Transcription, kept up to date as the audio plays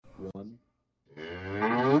One.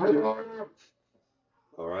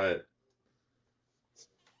 All right.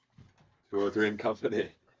 203 and Company,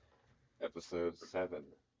 episode 7.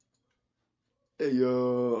 Hey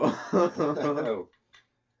yo. Oh.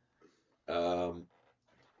 Um,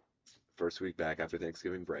 First week back after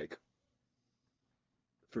Thanksgiving break.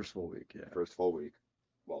 First full week, yeah. First full week.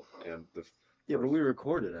 Well, and the Yeah, but first. we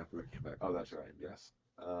recorded after we came back. Oh, that's right. Yes.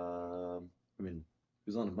 I mean, it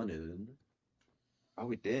was on a Monday, didn't Oh,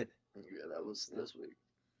 we did. it? Yeah, that was this week.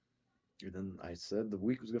 And then I said the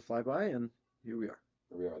week was gonna fly by, and here we are.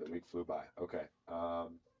 Here we are. The week flew by. Okay.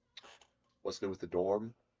 What's new with the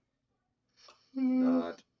dorm?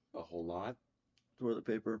 Not a whole lot. Toilet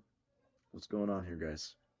paper. What's going on here,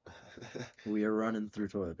 guys? We are running through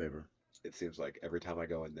toilet paper. It seems like every time I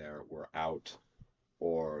go in there, we're out,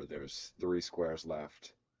 or there's 3 squares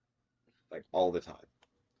left, like all the time.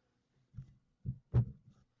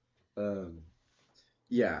 Um,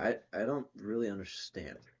 yeah, I don't really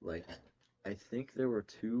understand. Like, I think there were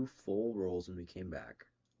two full rolls when we came back.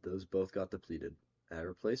 Those both got depleted. I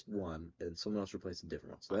replaced one, and someone else replaced a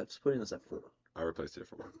different one. So that's putting us at four. I replaced a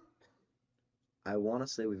different one. I want to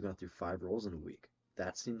say we've gone through 5 rolls in a week.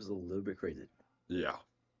 That seems a little bit crazy. Yeah.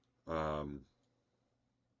 Um,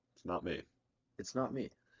 it's not me. It's not me.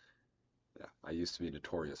 Yeah, I used to be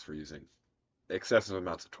notorious for using excessive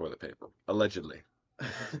amounts of toilet paper. Allegedly.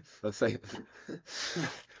 Let's say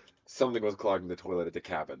something was clogging the toilet at the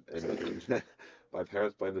cabin, and my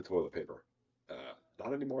parents blamed the toilet paper.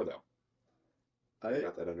 Not anymore, though. I I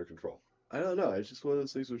got that under control. I don't know. It's just one of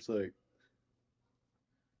those things where it's like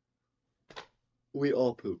we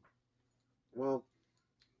all poop. Well,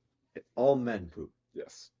 All men poop.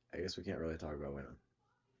 yes. I guess we can't really talk about women.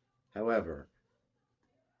 However,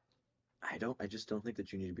 I just don't think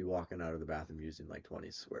that you need to be walking out of the bathroom using like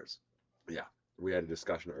 20 squares. Yeah. We had a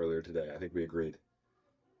discussion earlier today. I think we agreed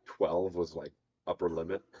 12 was like upper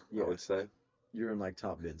limit, I Yeah, would say. you're in like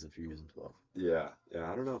top bids if you're using 12. Yeah,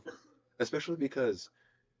 yeah, I don't know. Especially because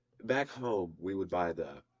back home we would buy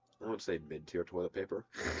I won't say mid-tier toilet paper.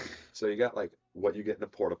 So you got like what you get in a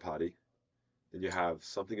porta potty, then you have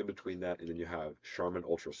something in between that, and then you have Charmin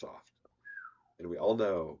Ultra Soft. And we all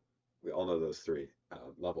know those three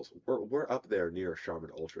levels. We're up there near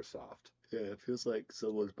Charmin Ultra Soft. Yeah, it feels like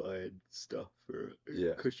someone's buying stuff for a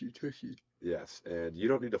Yeah, cushy tushy. yes, and you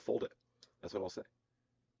don't need to fold it. That's what I'll say.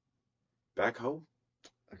 Back home,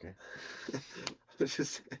 Okay. it's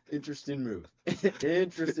just Interesting move. do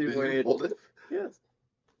Interesting you way. fold it? Yes,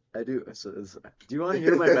 I do. Do you want to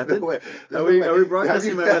hear my method? No way. Are There's no we way. are we Have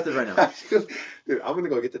broadcasting you, my method right now? dude, I'm gonna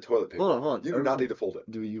go get the toilet paper. Hold on. You do not need to fold it.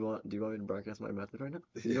 Do you want me to broadcast my method right now?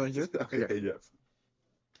 Do you want to hear it? Okay, Okay. yes.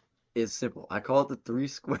 It's simple. I call it the 3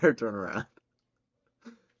 square turnaround.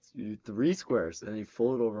 So you do 3 squares, and then you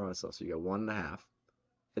fold it over on itself. So you got 1.5,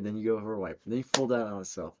 and then you go for a wipe, and then you fold that on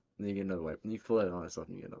itself, and then you get another wipe, and you fold that on itself,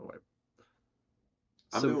 and you get another wipe.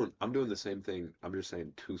 So I'm doing the same thing. I'm just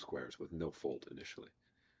saying 2 squares with no fold initially.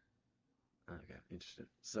 okay, interesting.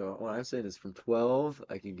 So what I'm saying is from 12,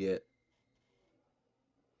 I can get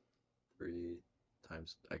 3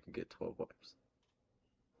 times. I can get 12 wipes.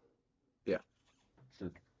 Yeah, Hmm.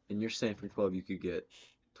 and you're saying from 12 you could get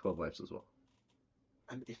 12 wipes as well.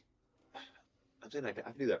 I mean, I'm saying I can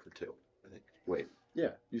do that for 2. I think. Wait.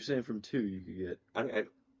 Yeah, you're saying from 2 you could get I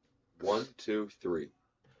 1, 2, 3,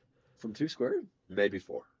 from 2 squared? maybe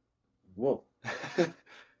 4. Whoa,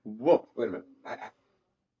 Whoa. Wait a minute. I,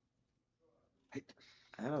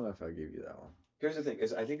 I don't know if I'll give you that one. here's the thing: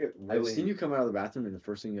 is I think it I've seen really. you come out of the bathroom and the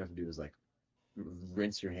first thing you have to do is like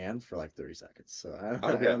rinse your hand for like 30 seconds. So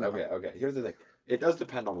I Okay, don't know. okay. Here's the thing: it does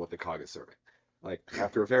depend on what the cog is serving. Like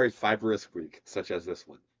after a very fibrous week, such as this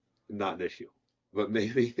one, not an issue. But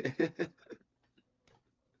maybe.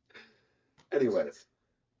 Anyways,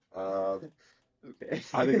 Okay.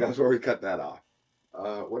 I think that's where we cut that off.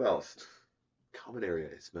 What else? Common area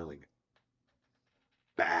is smelling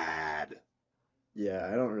bad. Yeah,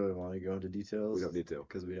 I don't really want to go into We details don't need to.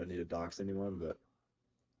 because we don't need to dox anyone, but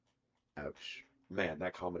ouch. Man,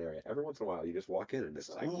 that common area. Every once in a while, you just walk in and it's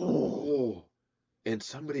like, Oh. oh. And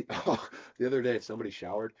somebody, oh, the other day, somebody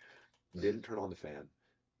showered, didn't turn on the fan,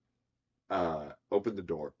 opened the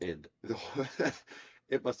door, and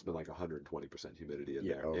it must have been like 120% humidity in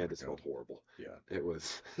Yeah, there, oh my and it smelled God. horrible. Yeah. It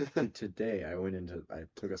was, Dude, today I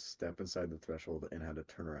took a step inside the threshold and had to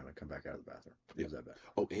turn around and come back out of the bathroom. It yeah. was that bad.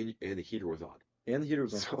 Oh, and the heater was on. And the heater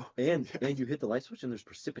was on. So, And you hit the light switch and there's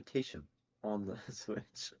precipitation on the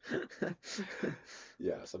switch.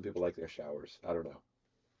 yeah, some people like their showers. I don't know.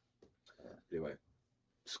 Anyway,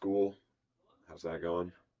 school, how's that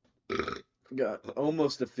going? Got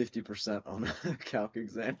almost a 50% on a calc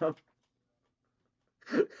exam.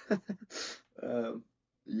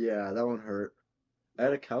 Yeah, that one hurt. I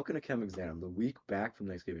had a calc and a chem exam the week back from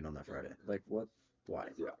Thanksgiving on that Friday. Like, what? Why?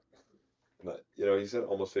 Yeah. But, you know, he said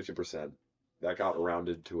almost 50%. That got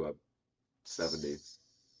rounded to a 70,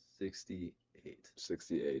 68.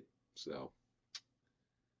 68. So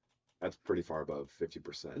that's pretty far above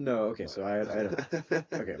 50%. No, okay, so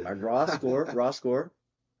okay, my But raw score,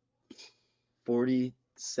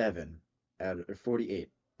 47 or 48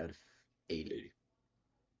 out of 80. 80.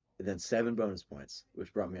 And then 7 bonus points,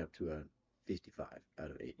 which brought me up to a 55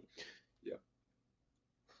 out of 80. Yeah.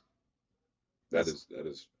 That's That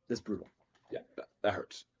is, that's brutal. yeah, that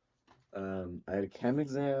hurts. I had a chem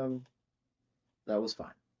exam. That was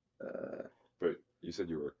fine. But you said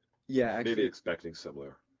you were Yeah, maybe actually, expecting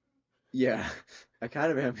similar. yeah, I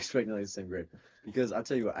kind of am expecting like the same grade because I'll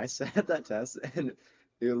tell you what, I sat that test and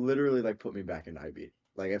it literally like put me back in IB.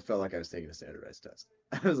 Like it felt like I was taking a standardized test.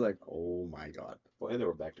 I was like, oh my God. Well, and they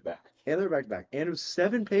were back to back. And they're back to back. And it was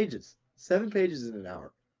 7 pages. 7 pages in an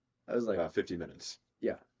hour. I was like, 50 minutes.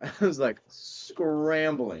 yeah. I was like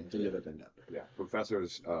scrambling to get it done. Yeah,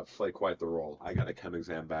 professors play quite the role. I got a chem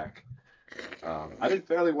exam back. I did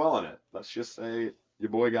fairly well on it. Let's just say your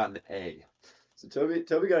boy got an A. So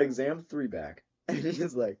Toby got exam 3 back. And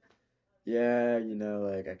he's like, yeah,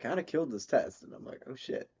 like I kind of killed this test. And I'm like, oh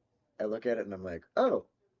shit. I look at it and I'm like, oh,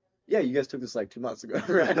 yeah, you guys took this like 2 months ago,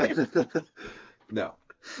 right? No.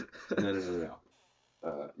 No.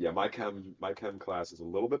 Yeah, my chem class is a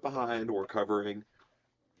little bit behind. We're covering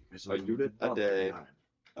It's a unit a day.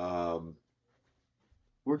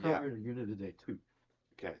 We're Yeah. covering a unit a day too.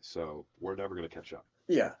 Okay, so we're never gonna catch up.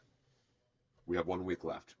 Yeah. We have 1 week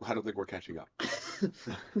left. I don't think we're catching up.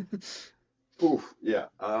 Oof. Yeah.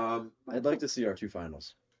 I'd like to see our 2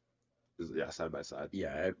 finals. Yeah, side by side.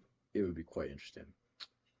 Yeah, it would be quite interesting.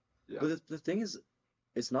 Yeah. But the thing is,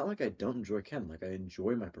 it's not like I don't enjoy chem. Like I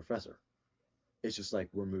enjoy my professor. It's just like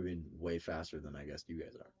we're moving way faster than I guess you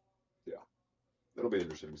guys are. It'll be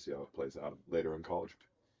interesting to see how it plays out later in college.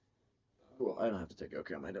 Well, I don't have to take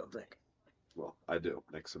OChem, I don't think. Well, I do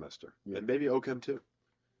next semester, Yeah. and maybe OChem too,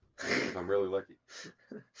 if I'm really lucky.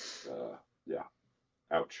 Yeah.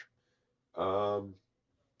 Ouch. How's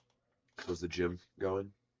the gym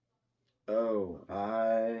going? Oh,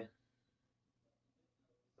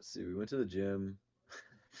 let's see, we went to the gym.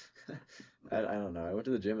 I don't know. I went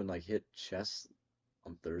to the gym and like hit chest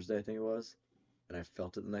on Thursday, I think it was. And I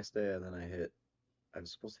felt it the next day, and then I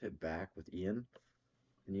was supposed to hit back with Ian.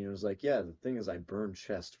 And Ian was like, yeah, the thing is I burn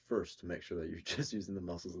chest first to make sure that you're just using the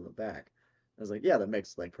muscles in the back. I was like, yeah, that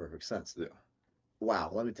makes like perfect sense. Yeah.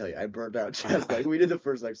 Wow, let me tell you, I burned out chest. Like we did the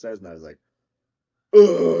first exercise and I was like,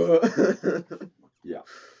 ugh. Yeah.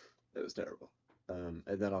 It was terrible. And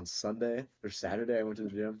then on Sunday or Saturday, I went to the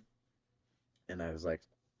gym and I was like,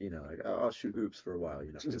 like, oh, I'll shoot hoops for a while,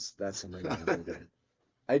 just that's something that I'm doing.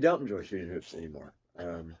 I don't enjoy shooting hoops anymore.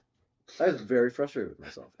 I was very frustrated with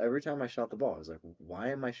myself. Every time I shot the ball, I was like, why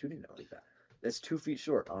am I shooting it like that? It's 2 feet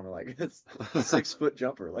short on it's 6 foot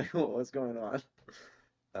jumper. Like, what's going on?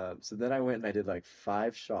 So then I went and I did like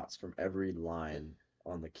 5 shots from every line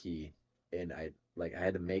on the key, and I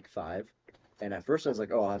had to make 5. And at first I was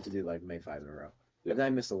like, oh, I'll have to do like make 5 in a row. Yeah. And then I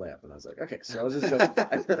missed a layup, and I was like, okay, so I'll just go for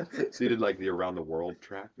 5. So you did like the around the world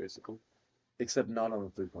track, basically? Except not on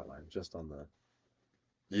the 3-point line, just on the.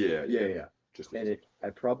 Yeah. Just And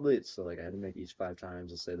so like I had to make each 5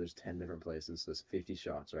 times. Let's say there's 10 different places, so it's 50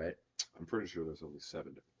 shots, right? I'm pretty sure there's only 7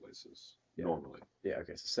 different places Yeah. normally. Yeah,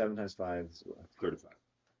 okay, so 7 times 5 is what? 35.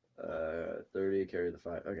 30, carry the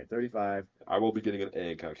 5. Okay, 35. I will be getting an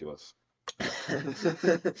A in calculus.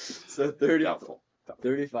 So 30, Doubtful.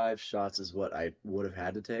 35 shots is what I would have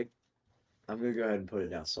had to take. I'm gonna go ahead and put it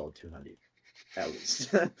down solid 200, at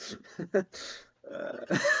least.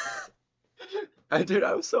 Dude,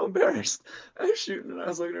 I was so embarrassed. I was shooting and I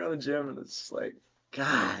was looking around the gym and it's just like,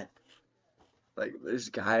 God. Like, there's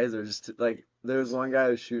guys that are just, like, there was one guy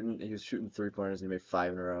who was shooting 3-pointers and he made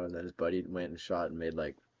 5 in a row, and then his buddy went and shot and made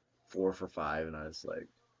like 4 for 5, and I was like,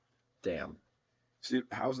 damn. See,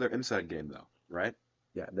 how's their inside game though, right?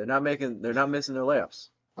 Yeah, they're not missing their layups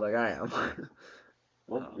like I am.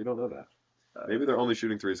 Well, we don't know that. Maybe they're only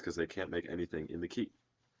shooting threes because they can't make anything in the key.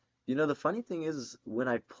 The funny thing is when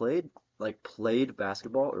I played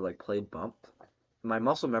basketball or like played bump, my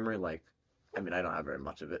muscle memory, I mean, I don't have very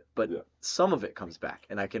much of it, but Yeah. some of it comes back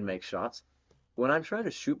and I can make shots. When I'm trying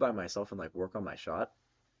to shoot by myself and like work on my shot,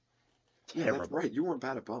 Yeah, terrible. that's right. You weren't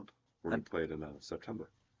bad at bump when you I'm- played in September.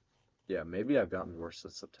 Yeah, maybe I've gotten worse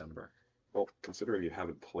since September. Well, considering you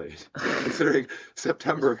haven't played, considering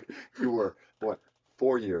September, you were, what,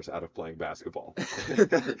 4 years out of playing basketball.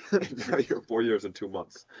 And now you're 4 years and 2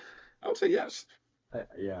 months. I would say yes.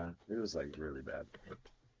 Yeah, it was like really bad.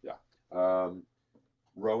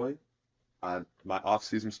 Rowing. My off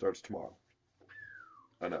season starts tomorrow.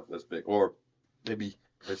 I know that's big. Or maybe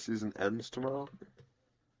my season ends tomorrow,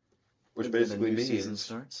 which And then the basically new season means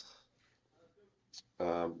starts.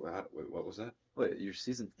 what was that? Wait, your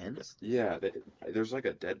season ends? Yeah, there's like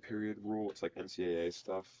a dead period rule. It's like NCAA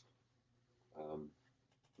stuff. Um,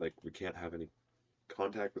 like we can't have any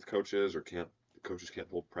contact with coaches, or can't the coaches can't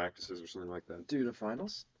hold practices or something like that. Due to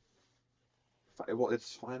finals? Well,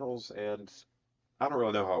 it's finals, and I don't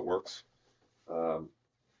really know how it works. Um,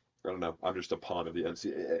 I don't know. I'm just a pawn of the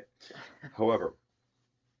NCAA. However,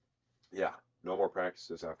 yeah, no more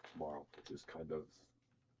practices after tomorrow, which is kind of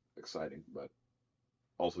exciting, but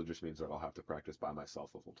also just means that I'll have to practice by myself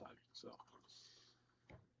the whole time. So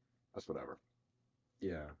that's whatever.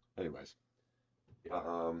 Yeah. Anyways, Yeah.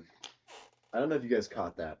 I I don't know if you guys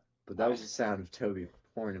caught that, but that was the sound of Toby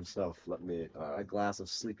pouring himself let me. a glass of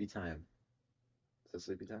sleepy time. Is it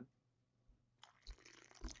sleepy time?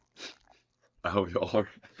 I hope you all heard.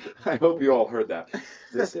 I hope you all heard that.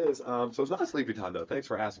 This is so it's not sleepy time though. Thanks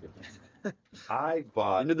for asking. I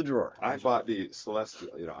bought Into the drawer. I bought the Celestial.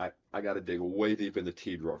 I got to dig way deep in the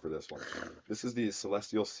tea drawer for this one. This is the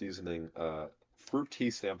Celestial Seasoning fruit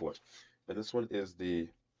tea sampler, and this one is the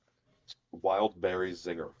wild berry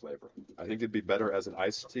zinger flavor. I think it'd be better as an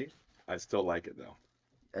iced tea. I still like it though.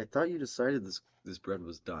 I thought you decided this bread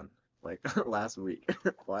was done like last week.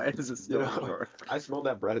 Why is it still in the drawer? I smelled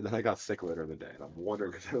that bread and then I got sick later in the day, and I'm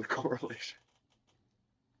wondering if there's a correlation.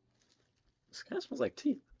 This kind of smells like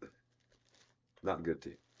tea. Not good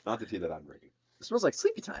tea. Not the tea that I'm drinking. It smells like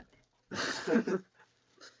sleepy time.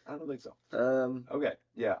 I don't think so. Um, Okay,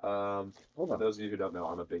 yeah. hold For on. those of you who don't know,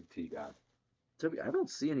 I'm a big tea guy. Toby, I don't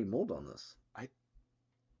see any mold on this.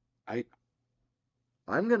 I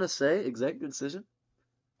I'm gonna say executive decision.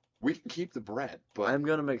 We can keep the bread, but I'm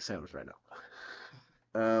gonna make a sandwich right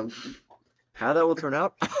now. How that will turn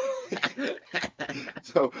out?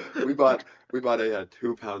 so we bought a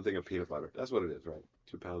 2 pound thing of peanut butter. That's what it is, right?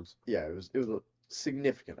 2 pounds. Yeah, it was a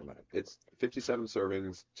significant amount. It's 57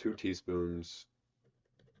 servings, 2 teaspoons.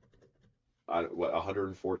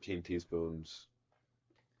 114 teaspoons.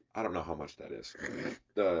 I don't know how much that is.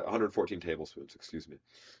 114 tablespoons, excuse me.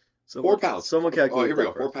 So 4 pounds. Someone Oh, calculate here we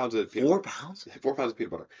that go. 4 pounds of peanut 4 butter. pounds? 4 pounds of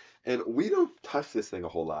peanut butter. And we don't touch this thing a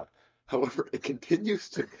whole lot. However,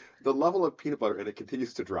 the level of peanut butter, and it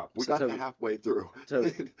continues to drop. We So got to Toby- halfway through.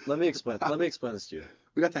 Let me explain this to you.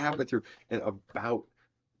 We got to halfway through in about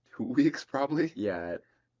 2 weeks, probably. Yeah,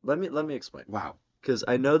 let me explain. Wow. Because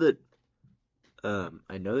I know that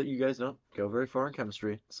you guys don't go very far in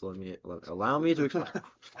chemistry, so allow me to explain.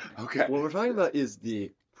 Okay. What we're talking about is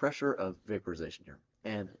the pressure of vaporization here.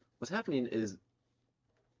 And what's happening is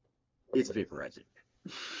it's vaporizing.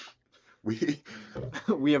 We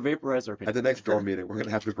We have vaporized our at peanut. the next dorm meeting, we're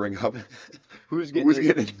gonna have to bring up Who's who's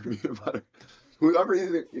getting getting peanut butter.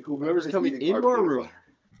 Whoever's coming eating into our peanut room butter.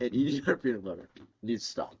 and eating our peanut butter needs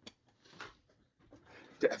to stop.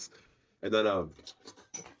 Yes. And then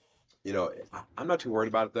I'm not too worried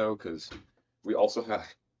about it though, because we also have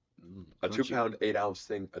a Crunchy. 2 pound, 8 ounce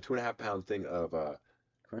thing, a 2.5 pound thing of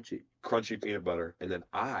Crunchy. crunchy peanut butter, and then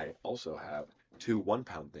I also have 2 1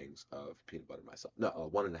 pound things of peanut butter myself.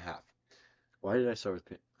 No, 1.5. Why did I start with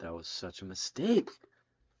peanut? That was such a mistake.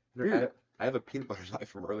 I have a peanut butter knife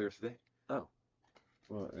from earlier today. Oh.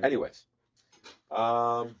 Well, Anyways,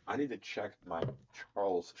 I need to check my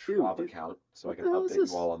Charles Schwab dude, account so I what can the hell is update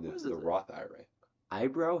this? you all on What is the this? Roth IRA.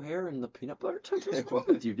 Eyebrow hair and the peanut butter tucked Yeah, wrong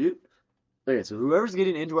with you, dude? Okay, so whoever's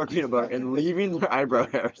getting into our peanut butter and leaving their eyebrow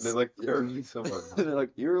hairs, They're like eerily similar. they're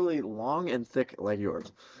like eerily long and thick like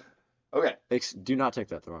yours. Okay. Do not take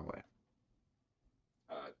that the wrong way.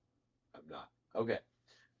 I'm not. Okay.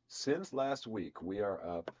 Since last week, we are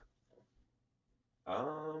up.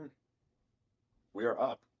 We are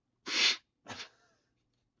up.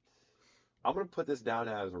 I'm gonna put this down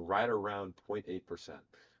as right around 0.8%.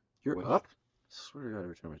 You're Which- up? I swear to God,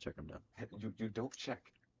 every time I check, I'm down. You don't check.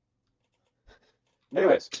 No,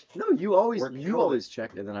 Anyways, No, you always We're you killing always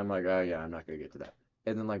check, and then I'm like, oh yeah, I'm not gonna get to that.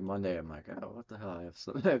 And then like Monday, I'm like, oh, what the hell? I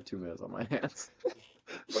have 2 minutes on my hands.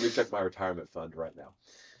 let me check my retirement fund right now.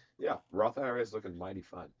 Yeah, Roth IRA is looking mighty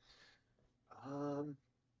fun.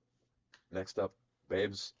 Next up,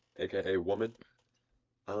 Babes, aka Woman.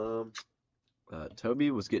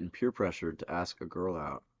 Toby was getting peer pressured to ask a girl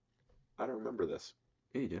out. I don't remember this.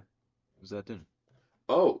 Yeah, you did. It was at dinner.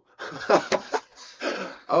 Oh.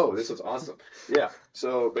 Oh, this is awesome. Yeah.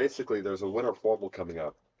 So basically, there's a winter formal coming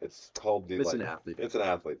up. It's called the. It's an athlete. It's an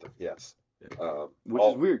athlete thing. Yes. Which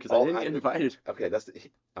is weird because I didn't get invited. Okay,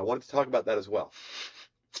 I wanted to talk about that as well.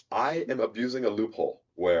 I am abusing a loophole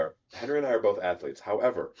where Henry and I are both athletes.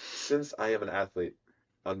 However, since I am an athlete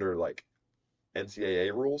under like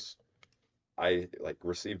NCAA rules, I like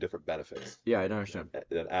receive different benefits Yeah, I don't understand.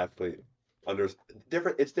 than an athlete under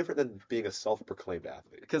different. It's different than being a self-proclaimed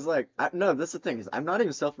athlete. Because like, no, that's the thing is, I'm not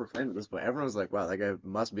even self-proclaimed at this point. Everyone's like, wow, that guy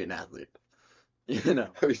must be an athlete. You know.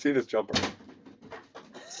 Have you seen his jumper?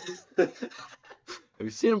 Have you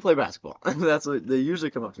seen him play basketball? That's what they usually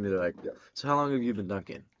come up to me. They're like, Yeah. so how long have you been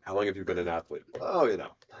dunking? How long have you been an athlete? Oh, you know.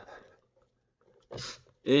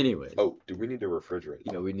 Anyway, Oh, do we need to refrigerate?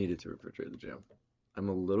 you know, we needed to refrigerate the gym. I'm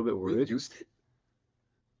a little bit We worried. used it.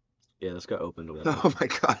 Yeah, this got opened a little. Oh my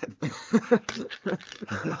God.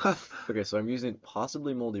 Okay, so I'm using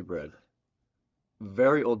possibly moldy bread,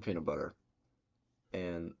 very old peanut butter,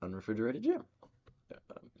 and unrefrigerated jam.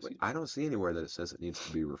 Wait, I don't see anywhere that it says it needs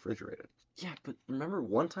to be refrigerated. Yeah, but remember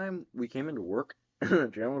one time we came into work,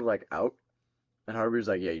 and jam was like out, and Harvey was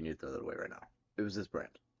like, "Yeah, you need to throw that away right now." It was this brand.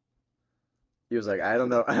 He was like, "I don't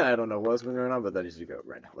know, I don't know what's been going on, but that needs to go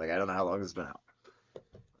right now. Like, I don't know how long it's been out."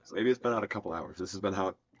 Maybe it's been out a couple hours. This has been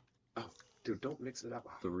out. Oh, dude, don't mix it up.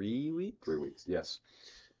 3 weeks? 3 weeks. Yes.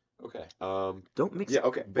 Okay. Don't mix Yeah. it.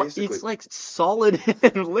 Okay. What? Basically, It's like solid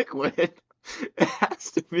and liquid. It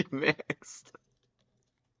has to be mixed.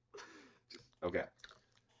 okay.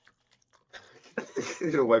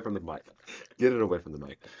 Get it away from the mic. Get it away from the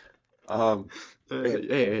mic.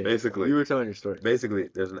 Hey, Basically- you were telling your story. Basically,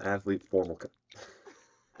 there's an athlete formal.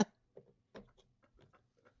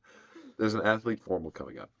 There's an athlete formal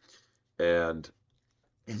coming up, and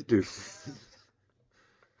dude,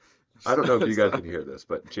 I don't know if you guys can hear this,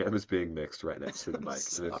 but jam is being mixed right next to the mic, and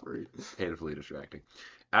Sorry. it's painfully distracting.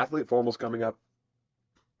 Athlete formal's coming up.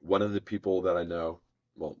 One of the people that I know,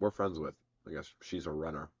 well, we're friends with. I guess she's a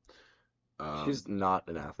runner. She's not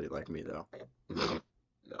an athlete like me, though.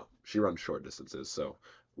 No, she runs short distances, so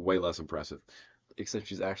way less impressive. Except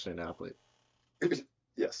she's actually an athlete.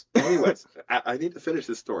 Yes. Anyways, I need to finish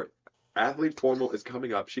this story. Athlete formal is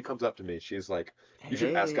coming up. She comes up to me. She's like, "You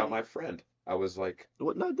should ask out my friend." I was like,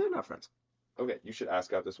 What? No, they're not friends. "Okay, you should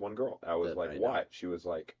ask out this one girl." I was That like, I know. "Why?" She was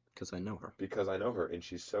like, Because I know her. "Because I know her and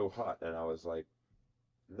she's so hot." And I was like,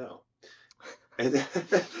 "No." And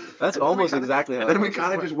That's almost exactly how And then it we was.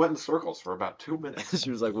 kind of just went in circles for about 2 minutes. She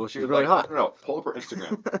was like, well, She she's was really like, hot. "No, pull up her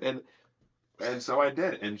Instagram." And so I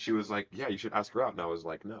did. And she was like, "Yeah, you should ask her out." And I was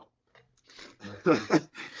like, "No."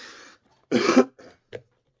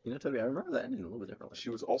 You know, Toby, I remember that ending a little bit differently. She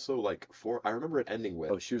was also like I remember it ending with,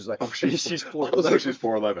 Oh, she was like, oh, she's she's 4'11". also she's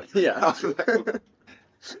 4'11. Yeah. I was like, okay.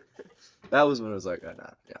 That was when it was like, nah,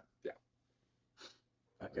 yeah. Yeah.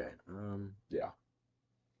 Okay. Yeah.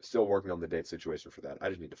 Still working on the date situation for that. I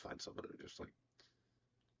just need to find someone to just like,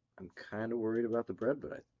 I'm kind of worried about the bread,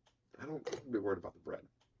 but I don't be worried about the bread.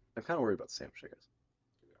 I'm kind of worried about the sandwich, I guess.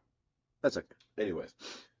 Yeah. That's okay. Anyways.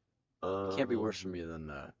 Can't be worse for me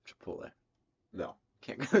than Chipotle. No.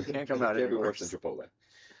 Can't come out Can't any be worse worse. than Chipotle.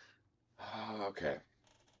 Okay.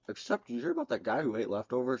 Except, did you hear about that guy who ate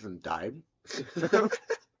leftovers and died? I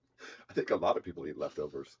think a lot of people eat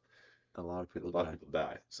leftovers. A lot of A people lot of died. people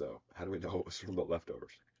die. So how do we know it was from the leftovers?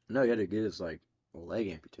 No, he had to get his like leg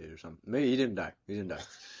amputated or something. Maybe he didn't die. He didn't die.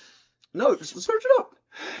 No, just search it up.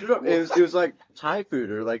 Search it up. It was like Thai food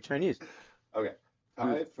or like Chinese. Okay.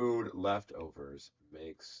 Thai food leftovers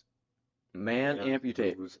makes Man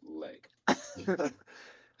amputate. lose leg.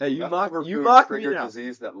 Hey, you mock Leftover you food mock me triggered now.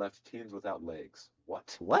 disease that left teens without legs.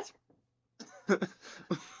 What? What?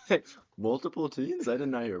 Multiple teens? I did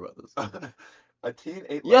not hear about this. A teen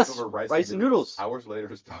ate Yes, leftover rice and noodles. Hours later,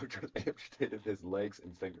 his doctor amputated his legs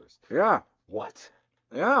and fingers. Yeah, What?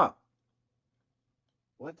 yeah.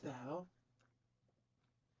 What the hell?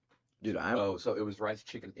 Dude, Oh, so it was rice,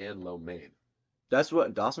 chicken, and lo mein. that's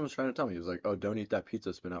what Dawson was trying to tell me. He was like, oh, don't eat that pizza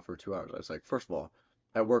that's been out for 2 hours. I was like, first of all,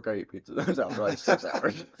 at work I eat pizza that's out for like 6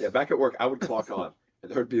 hours. Yeah, back at work, I would clock on,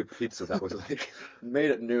 and there would be a pizza that was like Made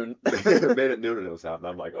at noon. made at noon and it was out, and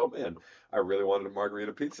I'm like, oh man, I really wanted a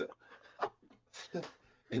margarita pizza,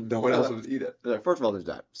 and no one else would eat it. Like, first of all, there's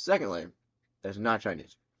that. Secondly, it's not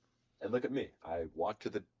Chinese. And look at me, I walked to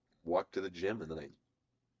the gym, and then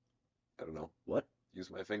I don't know, What? use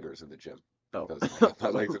my fingers in the gym Oh. because I got my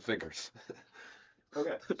legs and fingers.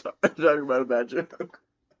 Okay. Talking about a bad joke.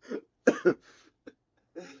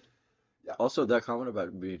 Yeah. Also, that comment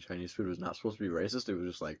about being Chinese food was not supposed to be racist. It was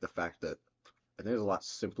just like the fact that I think it's a lot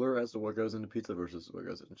simpler as to what goes into pizza versus what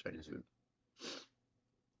goes into Chinese food.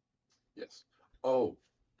 Yes. Oh,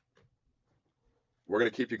 we're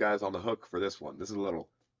gonna keep you guys on the hook for this one. This is a little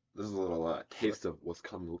taste of what's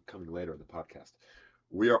coming later in the podcast.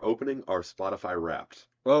 We are opening our Spotify Wrapped.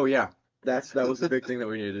 Oh yeah, That was the big thing that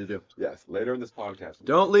we needed to do. Yes, later in this podcast.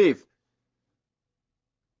 Don't leave.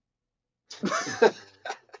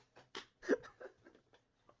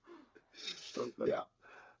 Yeah.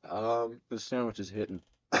 The sandwich is hitting.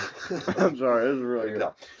 I'm I'm sorry, this is really good.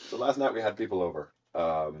 So last night we had people over.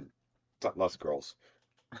 Lots of girls.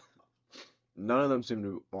 None of them seem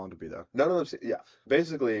to want to be there. None of them. Yeah.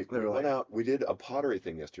 Basically, They we were went like- out. We did a pottery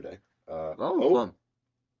thing yesterday. Fun.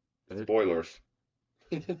 Spoilers.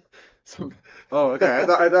 So, Oh, okay. I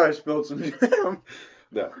thought I spilled some jam.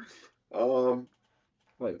 no.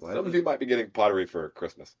 Wait, what? Some of you might be getting pottery for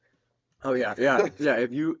Christmas. Oh yeah.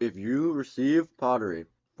 If you receive pottery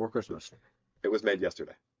for Christmas, It was made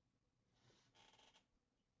yesterday.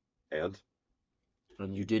 And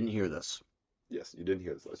and you didn't hear this, yes, you didn't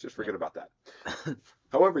hear this. Let's just forget about that.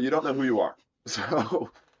 However, you don't know who you are. So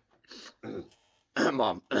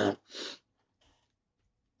Mom. I'm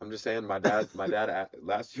just saying, my dad,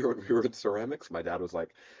 last year when we were in ceramics, my dad was like,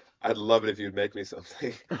 I'd love it if you'd make me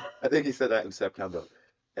something. I think he said that in September.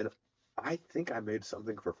 And I think I made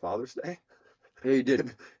something for Father's Day. Yeah, you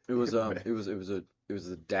did. It was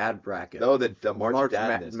a dad bracket. No, the March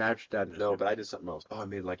Dadness. March Dadness. No, but I did something else. Oh, I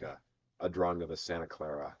made like a drawing of a Santa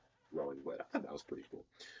Clara rowing wood. I thought that was pretty cool.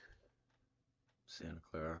 Santa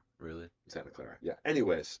Clara, really? Santa Clara. Yeah.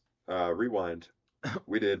 Anyways, rewind.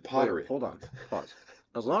 We did pottery. Wait, hold on. Pause.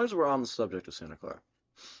 As long as we're on the subject of Santa Clara,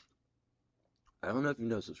 I don't know if you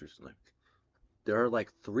noticed this recently. There are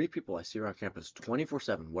like 3 people I see around campus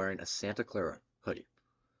 24/7 wearing a Santa Clara hoodie.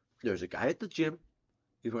 There's a guy at the gym.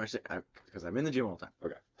 He's wearing because I'm in the gym all the time.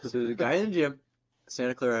 Okay. So there's a guy in the gym,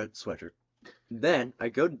 Santa Clara sweatshirt. Then I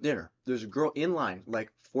go to dinner. There's a girl in line,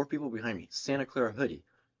 like 4 people behind me, Santa Clara hoodie.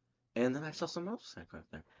 And then I saw someone else Santa Clara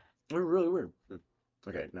thing. It was really weird.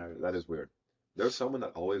 Okay, now That is weird. There's someone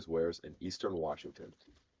that always wears an Eastern Washington.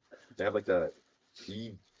 They have like the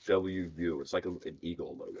EWU. It's like an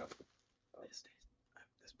eagle logo. This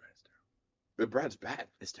bread is terrible. The bread's bad.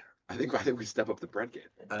 It's terrible. I think we step up the bread game.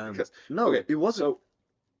 Because No, okay, it wasn't. so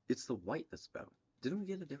It's the white that's bad. Didn't we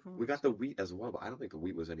get a different one? we got the wheat as well, but I don't think the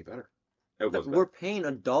wheat was any better. It was We're paying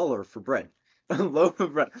 $1 for bread. A loaf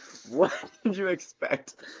of bread. What did you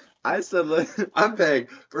expect? I said, I'm paying,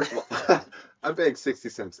 first of all, I'm paying 60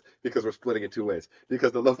 cents because we're splitting it 2 ways.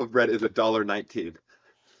 Because the loaf of bread is $1.19.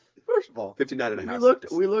 first of all, 59 and a half.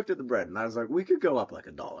 we looked at the bread, and I was like, we could go up like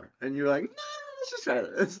 $1. And you're like, no, let's just try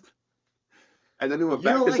this. And then we went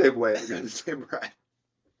You're back the like- same way and got the same bread.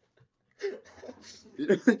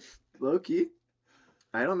 Low key.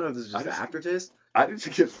 I don't know if this is I just just- aftertaste. I just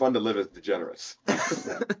think it's fun to live as degenerates.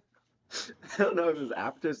 I don't know if it's the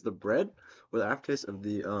aftertaste of the bread or the aftertaste of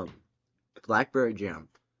the blackberry jam,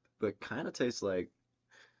 but it kind of tastes like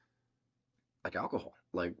alcohol.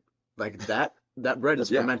 Like that bread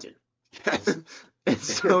is Yeah. fermented, Yes. and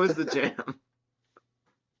so is the jam.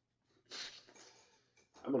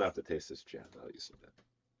 I'm gonna have to taste this jam now that you said that.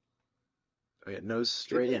 Oh yeah, nose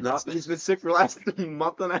straight in. Not- He's been sick for the last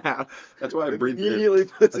month and a half. That's why I breathed in. Immediately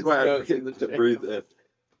puts That's his why I nose in the to jam. breathe in.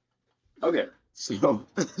 Okay, so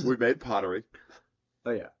we made pottery.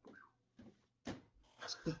 Oh yeah.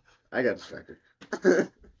 I got distracted.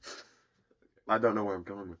 I don't know where I'm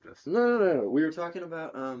going with this. No. We were talking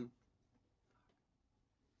about What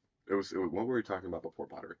were we talking about before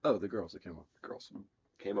pottery? oh, the girls that came over. Girls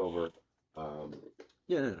came over.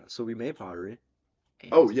 Yeah, no. So we made pottery.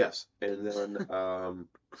 and- Oh yes, and then I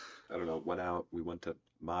don't know. Went out. We went to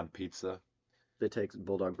Mod Pizza. They take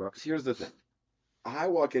Bulldog Bucks. Here's the thing. I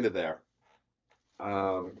walk into there.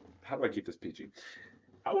 How do I keep this PG?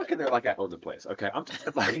 I walk in there like I own the place. Okay, I'm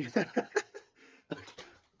like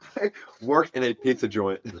I work in a pizza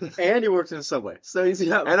joint. And he works in a Subway. So he's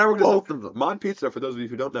got And I work in a both of them. Mod Pizza, for those of you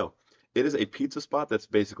who don't know, it is a pizza spot that's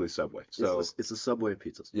basically Subway. So It's a Subway of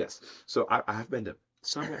pizzas. yes. So I've been to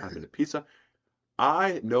Subway, I've been to pizza.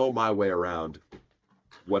 I know my way around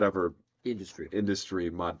whatever Industry. industry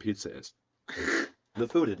Mod Pizza is. The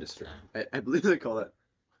food industry. I believe they call that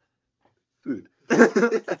Food.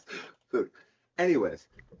 Food. Anyways,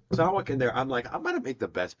 so I walk in there, I'm like, I'm gonna make the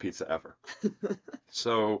best pizza ever.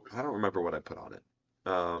 So I don't remember what I put on it.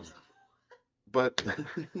 But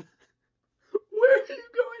Where are you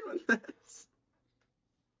going with this?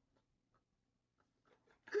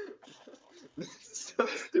 This is so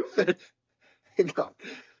stupid. hang on.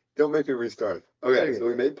 Don't make me restart. Okay, Okay. so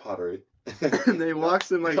we made pottery. And then he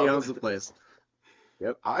walks in like he owns the place.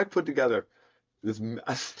 I put together this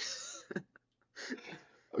mess.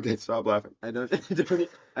 Okay, stop laughing. I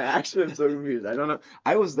actually am so confused. I don't know.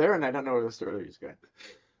 I was there and I don't know where the story is going.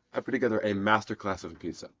 I put together a masterclass of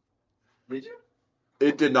pizza. Did you?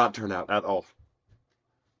 It did not turn out at all.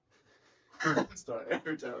 Sorry,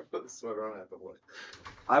 every time I put the sweater on, I have to look.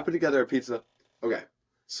 I put together a pizza. Okay.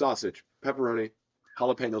 Sausage, pepperoni,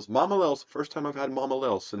 jalapenos, Mama L's. First time I've had Mama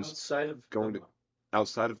L's since Outside of going to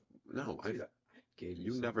outside of no, Dude, I gave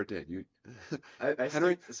you some. never did. You I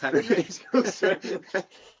Henry Henry.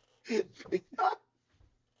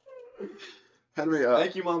 Henry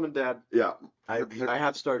Thank you, Mom and Dad. yeah. I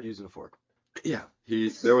have started using a fork. Yeah,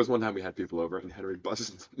 there was one time we had people over and Henry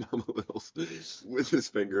busted Mama Littles with his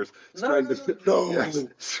fingers straight into No. yes,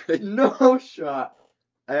 straight, No shot.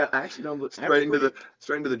 I actually don't. straight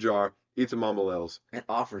into the jar. Eats a Mama Littles. It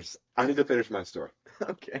offers. I need to finish my story.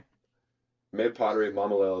 Okay. Made pottery,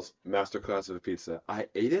 Mama Littles, masterclass of a pizza. I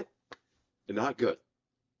ate it, not good.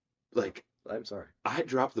 Like I'm sorry. I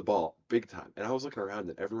dropped the ball big time, and I was looking around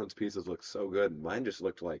and everyone's pizzas looked so good, and mine just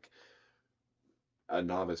looked like a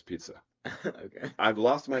novice pizza. Okay. I've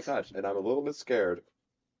lost my touch, and I'm a little bit scared.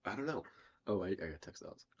 I don't know. Oh, I got text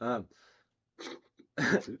those.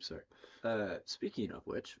 Oops, sorry. Speaking of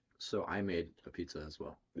which, so I made a pizza as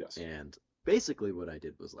well, Yes, and basically what I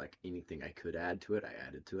did was like anything I could add to it, I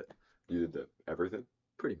added to it, you did the everything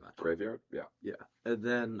pretty much. graveyard. Yeah. Yeah. And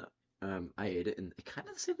then I ate it, and kind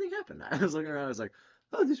of the same thing happened. I was looking around, I was like,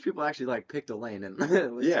 oh, these people actually like picked a lane, and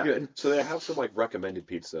it looks Yeah. good. So they have some like recommended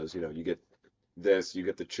pizzas. You know, you get this, you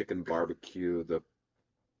get the chicken barbecue, the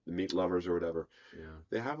meat lovers or whatever. Yeah.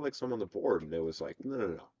 They have like some on the board, and it was like, no, no,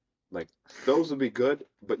 no. Like those would be good,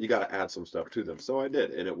 but you got to add some stuff to them. So I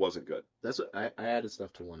did, and it wasn't good. That's what I added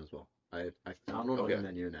stuff to one as well. I found one on Okay. the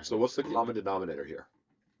menu and So what's the common denominator here?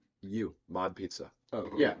 you. Mod pizza. Oh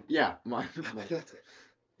yeah, yeah.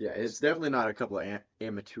 Yeah, it's definitely not a couple of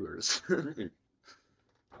amateurs.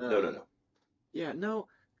 No, no, no. Yeah, no.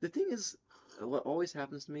 The thing is, what always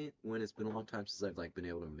happens to me when it's been a long time since I've like been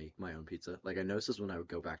able to make my own pizza. Like I noticed this when I would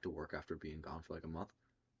go back to work after being gone for like a month.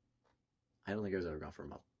 I don't think I was ever gone for a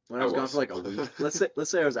month. When I was gone for like a week, let's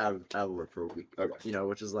say I was out of work for a week. Okay. You know,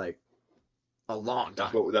 which is like a long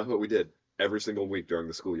time. That's what we did every single week during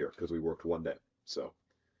the school year because we worked one day. So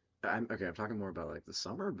I'm talking more about like the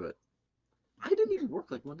summer, but I didn't even work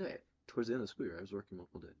like one day. Towards the end of the school year, I was working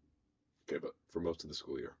multiple days. okay, but for most of the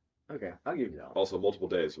school year, Okay, I'll give you that one. also multiple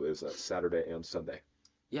days was Saturday and Sunday.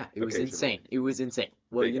 Yeah, it was Occasionally. insane. It was insane.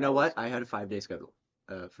 Well, Big you know hours. what? I had a 5-day schedule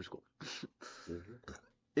for school. Mm-hmm.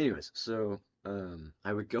 Anyways, so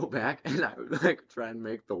I would go back and I would like try and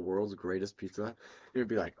make the world's greatest pizza. It would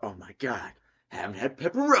be like, oh my God, haven't had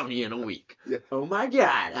pepperoni in a week. Yeah. Oh my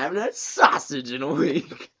God, haven't had sausage in a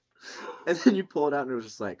week. And then you pull it out and it was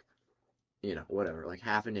just like, you know, whatever, like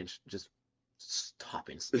half an inch, just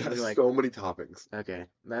toppings. Yeah, And you're like, so many toppings. okay,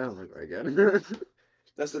 that don't look very good.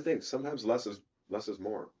 That's the thing. Sometimes less is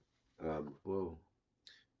more. Whoa,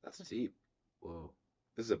 That's deep. whoa.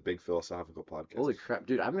 This is a big philosophical podcast. Holy crap,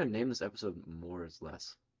 dude, I'm gonna name this episode More is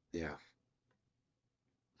Less. Yeah.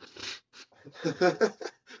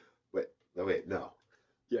 Wait, no.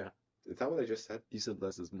 Yeah. Is that what I just said? You said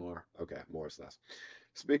less is more. Okay, more is less.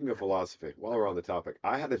 Speaking of philosophy, while we're on the topic,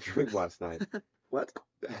 I had a drink last night. What?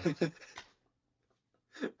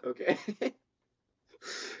 Okay.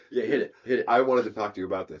 Yeah, hit it. I wanted to talk to you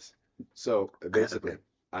about this. So basically, Okay.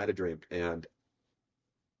 I had a dream, and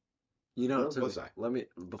You know, Where was I? let me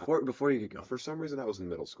before you could go. for some reason I was in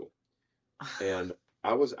middle school, and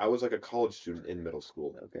I was like a college student in middle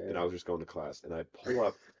school, Okay. and I was just going to class, and I pull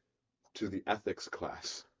up to the ethics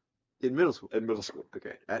class In middle school. in middle school,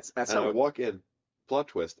 Okay. That's and how I walk in, plot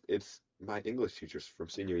twist, it's my English teacher's from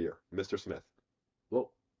senior year, Mr. Smith.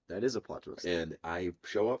 Well, that is a plot twist. And I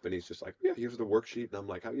show up and he's just like, yeah, here's the worksheet. And I'm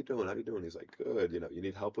like, how you doing? How you doing? He's like, good. You know, you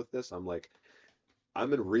need help with this? I'm like,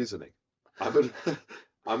 I'm in reasoning. I'm in,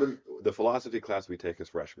 I'm in the philosophy class we take as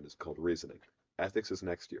freshmen is called reasoning. Ethics is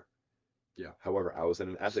next year. Yeah. However, I was in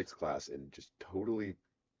an ethics class and just totally,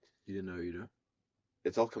 You didn't know you do?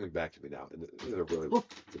 it's all coming back to me now. And these are really,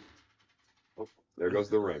 oh, there goes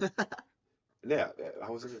the ring. Yeah,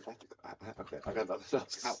 I was in an ethics. Okay, I got nothing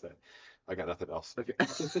else to say. I got nothing else. Okay.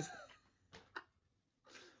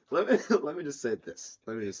 Let me just say this.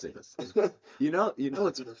 You know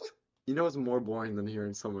what's more boring than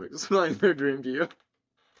hearing someone explain their dream to you?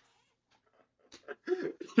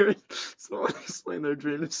 Hearing someone explain their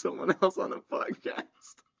dream to someone else on a podcast.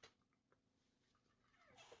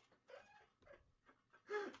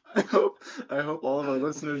 I hope all of our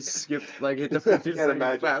listeners skipped like hit the 50 Can't second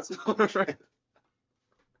imagine. fast forward. Right?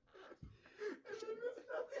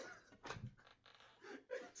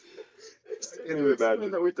 Can't even Explain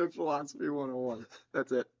imagine. that we took philosophy 101.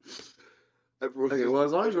 That's it. Everyone's, Okay, well,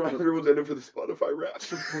 as long as we're on the- everyone's in it for the Spotify rap.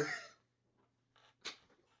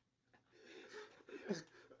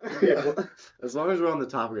 Yeah, well, as long as we're on the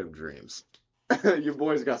topic of dreams, Your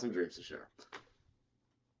boy's got some dreams to share.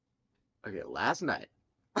 Okay, last night,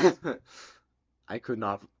 I could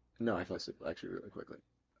not. No, I fell asleep actually really quickly.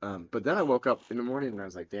 But then I woke up in the morning and I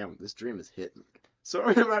was like, damn, this dream is hitting. So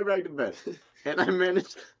I went right back to bed, and I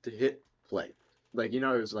managed to hit play. Like, it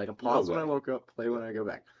was like a pause when I way. woke up, play when I go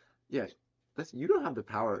back. Yeah, you don't have the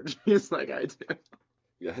power of dreams like I do.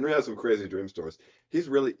 Yeah, Henry has some crazy dream stories. He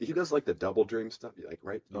does like the double dream stuff. Like,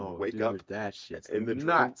 right? You wake dude, up that shit's in the dream,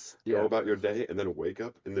 nuts. go Yeah, about your day, and then wake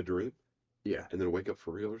up in the dream, yeah, and then wake up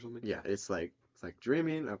for real or something. yeah. It's like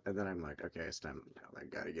dreaming, and then I'm like, okay, it's time. I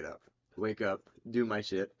gotta get up, wake up, do my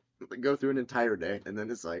shit, go through an entire day, and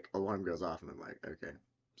then it's like alarm goes off, and I'm like, okay,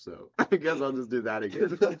 so I guess I'll just do that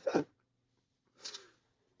again.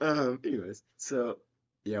 Anyways, so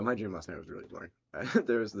yeah, my dream last night was really boring.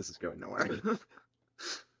 This is going nowhere.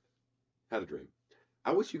 Had a dream.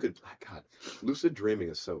 I wish you could. God, lucid dreaming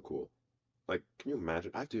is so cool. Like, can you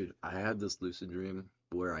imagine? Dude, I had this lucid dream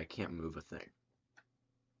where I can't move a thing.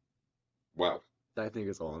 Wow. I think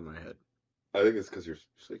it's all in my head. I think it's because you're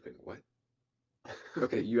sleeping. What?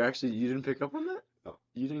 Okay, you didn't pick up on that? Oh.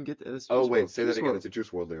 You didn't get this? Oh, Juice wait, WRLD. say that Juice again. WRLD. It's a Juice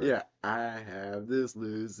WRLD lyric. Yeah, I have this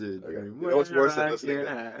lucid Okay. dream You know what's where worse than I listening can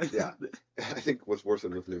to- have. Yeah. I think what's worse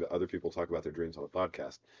than listening to other people talk about their dreams on a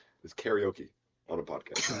podcast is karaoke on a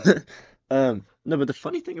podcast. No, but the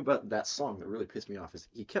funny thing about that song that really pissed me off is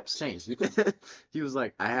he kept saying, he was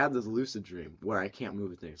like, I had this lucid dream where I can't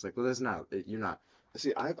move a thing. It's like, well, you're not.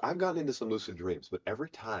 See, I've gotten into some lucid dreams, but every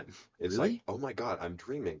time it's like, Really? oh my God, I'm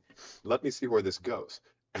dreaming. Let me see where this goes.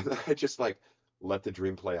 And then I just like let the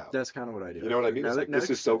dream play out. That's kind of what I do. You know what I mean? It's like, Now this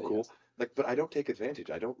that is you so say it, cool. yes. Like, but I don't take advantage.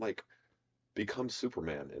 I don't like become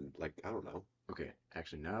Superman and like, I don't know. Okay,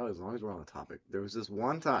 actually, now as long as we're on the topic, there was this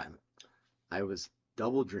one time I was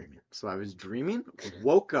double dreaming. So I was dreaming,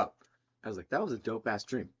 woke up. I was like, that was a dope ass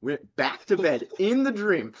dream. Went back to bed in the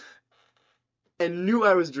dream and knew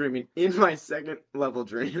I was dreaming in my second level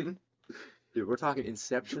dream. Dude, we're talking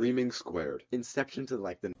Inception. Dreaming squared. Inception to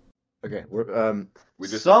like the. Okay, we're We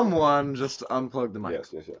just- someone just unplugged the mic. Yes,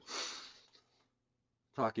 yes, yes.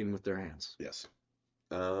 Talking with their hands. Yes.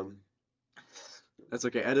 That's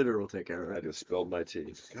okay. Editor will take care of I it. just spilled my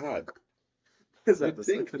tea. God. Is that You'd the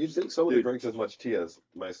think second- somebody Dude. drinks as much tea as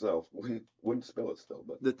myself wouldn't spill it still,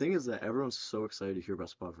 but The thing is that everyone's so excited to hear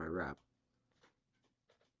about Spotify Rap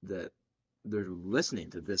that they're listening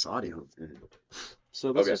to this audio. Mhm. So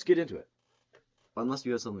let's Okay. just get into it. Unless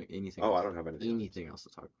you have anything. Oh, else, I don't have anything else to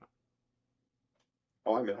talk about.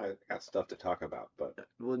 Oh, I mean, I got stuff to talk about, but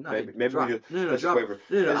Well, no, maybe drop. we could No, let's just drop. wait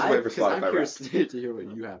for No, let's just wait for because I'm Spotify curious Rap. to hear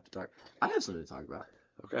what you have to talk. I have something to talk about.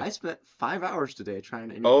 Okay. I spent 5 hours today trying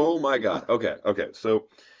to. Oh my God. Okay. So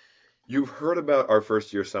you've heard about our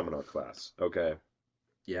first year seminar class, okay?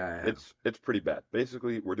 Yeah, I have. It's pretty bad.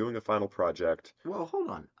 Basically, we're doing a final project. Well, hold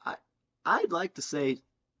on. I'd like to say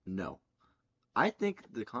no. I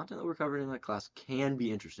think the content that we're covering in that class can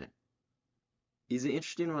be interesting. Is it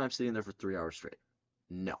interesting when I'm sitting there for 3 hours straight?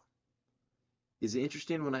 No. Is it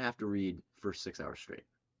interesting when I have to read for 6 hours straight?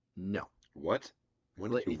 No. What?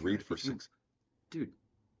 When Like, did you if read for if you- 6? Dude.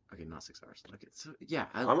 Okay, not 6 hours. Okay, so yeah.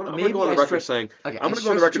 I'm gonna maybe go on the I record stretched- saying Okay, I'm I gonna go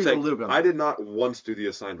on the stretched record you a saying little bit on I that. did not once do the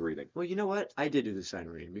assigned reading. Well, you know what? I did do the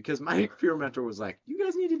assigned reading because my peer mentor was like, "You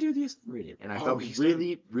guys need to do the assigned reading," and I Oh, felt he said-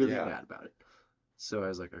 really, really yeah. bad about it. So I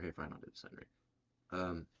was like, "Okay, fine, I'll do the assigned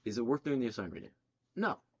reading." Is it worth doing the assigned reading?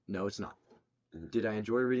 No, it's not. Mhm. Did I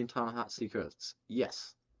enjoy reading Ta-Nehisi Coates?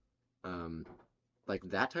 Yes. Like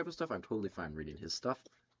that type of stuff, I'm totally fine reading his stuff.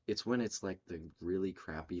 It's when it's like the really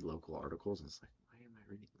crappy local articles, and it's like, why am I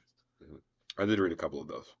reading this? I did read a couple of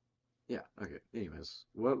those. Yeah. Okay. Anyways,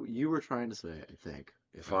 what you were trying to say, I think,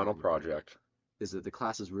 if I Final remember right, project. is that the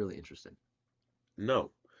class is really interesting.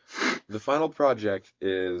 No. The final project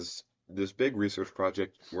is this big research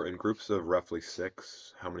project. We're in groups of roughly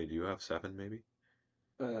 6. How many do you have? 7, maybe?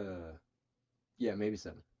 Yeah, maybe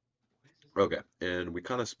 7. Okay. And we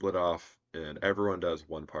kind of split off, and everyone does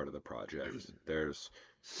one part of the project. There's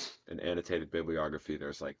an annotated bibliography.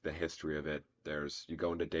 There's like the history of it. You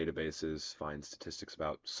go into databases, find statistics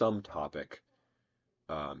about some topic.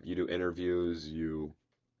 You do interviews.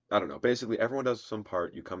 I don't know. Basically, everyone does some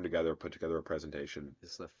part. You come together, put together a presentation.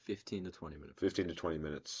 It's a 15 to 20 minute. 15 to 20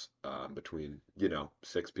 minutes between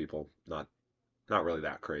 6 people. Not really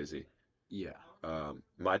that crazy. Yeah.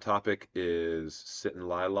 My topic is sit and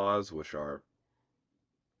lie laws, which are,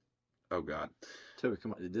 oh God. Toby,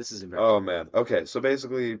 come on. This is embarrassing. Oh man. Okay, so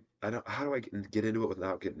basically, how do I get into it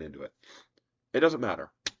without getting into it? It doesn't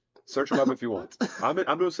matter. Search them up if you want. I'm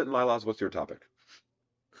doing sit and lie laws. What's your topic?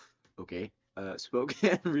 Okay.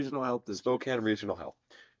 Spokane Regional Health District. Spokane Regional Health.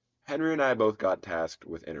 Henry and I both got tasked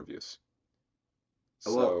with interviews.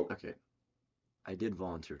 Well, So okay. I did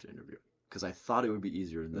volunteer to interview because I thought it would be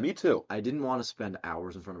easier than Me too. I didn't want to spend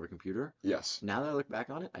hours in front of a computer. Yes. Now that I look back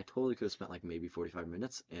on it, I totally could have spent like maybe 45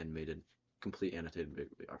 minutes and made a complete annotated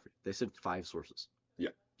bibliography. They said 5 sources. Yeah.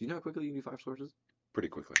 Do you know how quickly you can do 5 sources? Pretty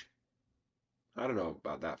quickly. I don't know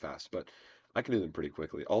about that fast, but I can do them pretty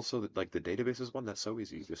quickly. Also, like the databases one, that's so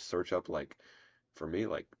easy. You just search up like, for me,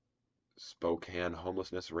 like Spokane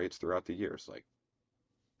homelessness rates throughout the years. Like,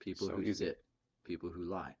 People so who easy. sit, people who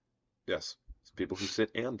lie. Yes, it's people who sit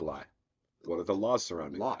and lie. What are the laws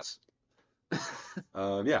surrounding Lots.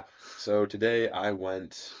 that? Yeah. So today I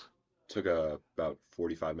took a about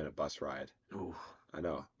 45-minute bus ride. Ooh. I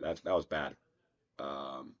know that was bad.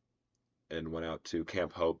 Um, and went out to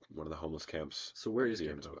Camp Hope, one of the homeless camps So where is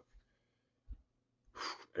here in Camp Hope?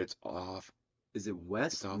 It's off. Is it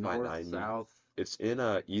west, It's off by north, 90. south? It's in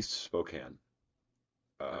East Spokane.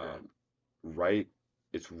 Okay. Right.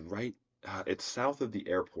 It's right. It's south of the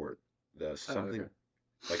airport. The Oh, something okay.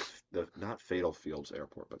 like the not Fatal Fields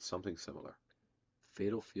Airport, but something similar.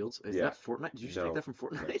 Fatal Fields? Is Yeah. that Fortnite? Did you just take No. that from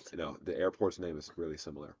Fortnite? No. The airport's name is really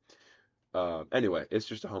similar. Anyway, it's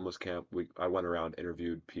just a homeless camp. I went around,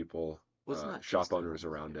 interviewed people, Well, it's not shop just a owners homeless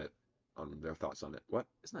around camp. it, on their thoughts on it. What?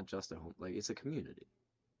 It's not just a home, like it's a community,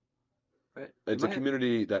 right? It's a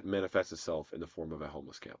community that manifests itself in the form of a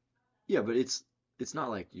homeless camp. Yeah, but it's not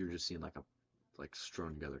like you're just seeing like a like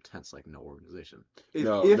strewn together tents like no organization.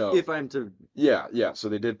 No, If no. if I'm to Yeah, yeah. So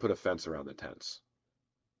they did put a fence around the tents.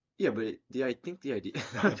 yeah, but I think the idea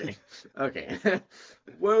okay. Okay.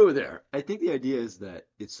 Whoa there. I think the idea is that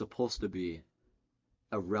it's supposed to be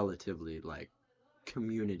a relatively like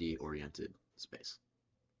community oriented space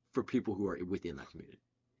for people who are within that community.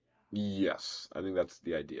 Yes, I think that's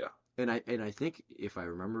the idea. And I think if I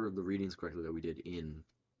remember the readings correctly that we did in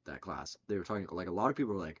that class, they were talking like a lot of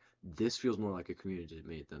people were like, this feels more like a community to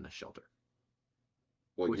me than a shelter,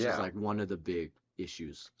 Well, which yeah. is like one of the big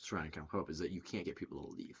issues surrounding Camp Hope is that you can't get people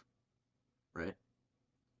to leave, right?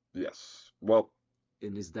 Yes. Well,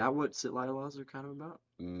 And is that what sit-lie laws are kind of about?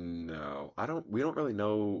 no. We don't really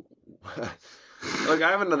know. Like,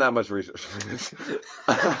 I haven't done that much research on this.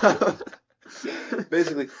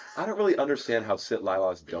 Basically, I don't really understand how sit-lie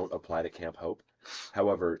laws don't apply to Camp Hope.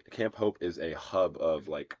 However, Camp Hope is a hub of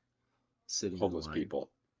like Sitting in homeless line. people,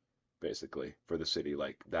 basically, for the city.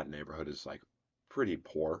 Like that neighborhood is like pretty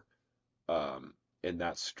poor. In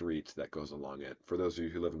that street that goes along it. For those of you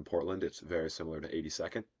who live in Portland, it's very similar to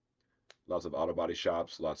 82nd. Lots of auto body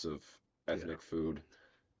shops, lots of ethnic food,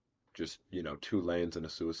 just, 2 lanes and a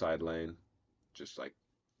suicide lane, just like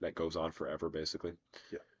that goes on forever, basically.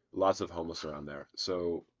 Yeah. Lots of homeless around there.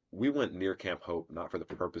 So we went near Camp Hope, not for the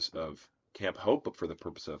purpose of Camp Hope, but for the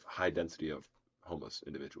purpose of high density of homeless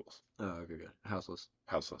individuals, Oh, okay, good. Houseless.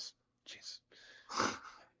 houseless. Jeez.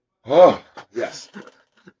 Oh, yes.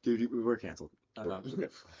 Dude, we were canceled. Okay.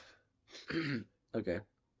 Okay.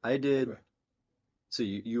 I did. So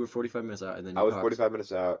you were 45 minutes out, and then I you was popped 45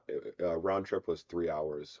 minutes out. Round trip was 3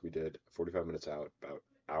 hours. We did 45 minutes out, about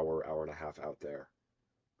hour and a half out there,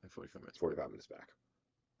 like 45 minutes. 45 minutes back.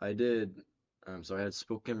 I did. So I had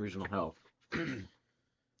Spokane Regional Health.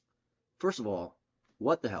 First of all,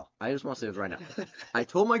 what the hell? I just want to say this right now. I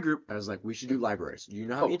told my group, I was like, we should do libraries. Do you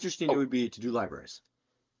know how interesting it would be to do libraries?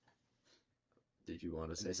 Did you want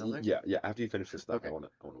to say something? Yeah, yeah. After you finish this stuff, Okay. I want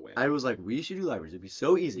to weigh in. I was like, we should do libraries. It'd be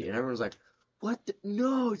so easy. And everyone was like, what?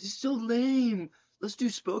 No, it's so lame. Let's do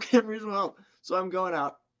Spokane Regional Health. So I'm going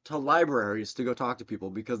out to libraries to go talk to people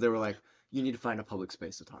because they were like, you need to find a public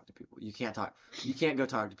space to talk to people. You can't go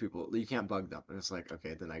talk to people. You can't bug them. And it's like,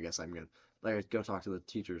 okay, then I guess I'm gonna like go talk to the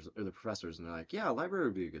teachers or the professors, and they're like, yeah, a library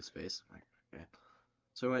would be a good space. I'm like, okay.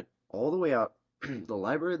 So I went all the way out. The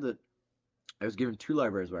library that I was given 2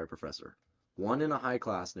 libraries by a professor. One in a high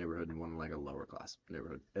class neighborhood and one in like a lower class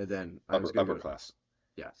neighborhood. And then I was gonna upper go to, class.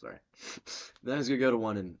 yeah, sorry. Then I was gonna go to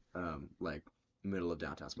one in like middle of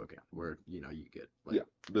downtown Spokane where you get like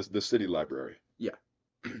Yeah, the city library.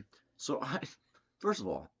 So first of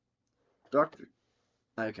all, Doctor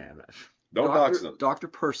okay, I'm not Don't dox them. Doctor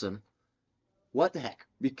Person, what the heck?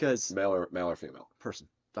 Because Male or female. Person,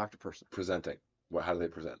 Doctor Person. Presenting. How do they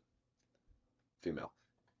present? Female.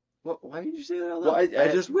 What? Why did you say that out Well, loud? I I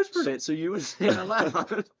just whispered it so you would say it out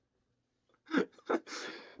loud.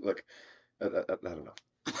 Look, I don't know.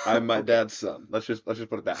 I'm my dad's son. Let's just put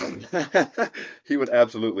it that way. He would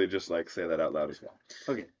absolutely just like say that out loud as well.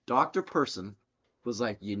 Okay, Doctor Person was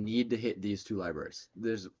like, you need to hit these 2 libraries.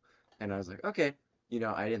 And I was like, okay.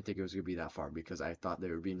 I didn't think it was gonna be that far because I thought they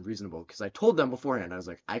were being reasonable. Because I told them beforehand, I was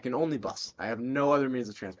like, I can only bus. I have no other means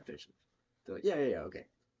of transportation. They're like, yeah, okay.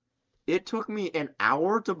 It took me an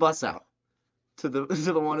hour to bus out to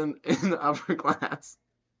the one in the upper class.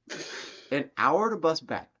 an hour to bus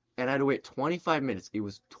back, and I had to wait 25 minutes. It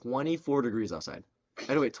was 24 degrees outside. I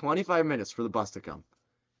had to wait 25 minutes for the bus to come.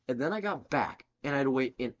 And then I got back, and I had to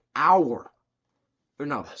wait an hour. Or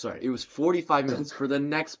no, sorry, it was 45 minutes for the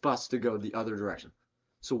next bus to go the other direction.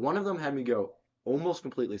 So one of them had me go almost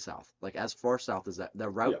completely south, like as far south as that. That Yeah,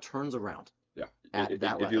 route turns around yeah. at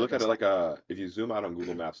that If you look at it exact. like if you zoom out on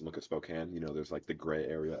Google Maps and look at Spokane, there's like the gray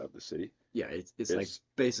area of the city. Yeah, it's like It's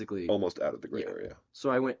basically almost out of the gray yeah. area. So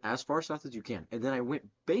I went as far south as you can, and then I went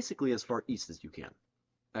basically as far east as you can.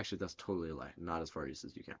 Actually, that's totally a lie. Not as far east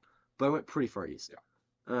as you can, but I went pretty far east.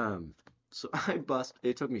 Yeah. Um, so I bust.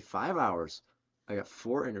 It took me 5 hours. I got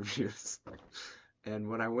 4 interviews, and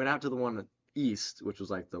when I went out to the one east, which was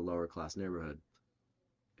like the lower class neighborhood,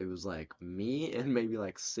 it was like me and maybe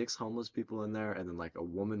like six homeless people in there, and then like a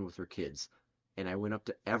woman with her kids. And I went up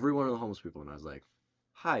to every one of the homeless people, and I was like,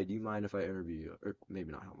 "Hi, do you mind if I interview you?" Or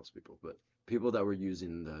maybe not homeless people, but people that were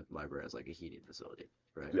using the library as like a heating facility,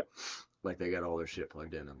 right? Yeah. Like they got all their shit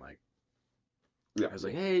plugged in, and like Yeah. I was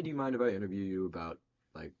like, "Hey, do you mind if I interview you about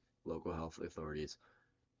like local health authorities?"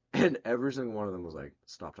 And every single one of them was like,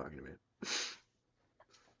 "Stop talking to me."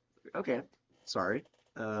 Okay, sorry.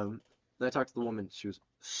 Then I talked to the woman. She was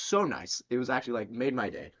so nice. It was actually like made my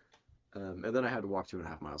day. And then I had to walk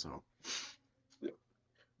 2.5 miles home. Yeah.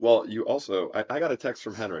 Well, you also, I got a text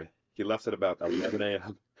from Henry. He left at about 11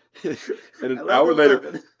 a.m. And I left at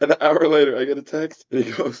 11. an hour later, I get a text, and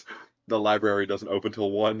he goes, "The library doesn't open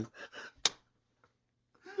till 1."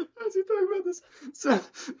 How's he talking about this?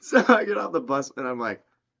 So I get off the bus and I'm like,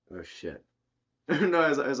 oh shit. No, I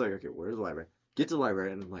was like, okay, where's the library? Get to the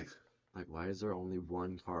library and I'm like, why is there only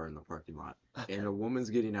one car in the parking lot? And a woman's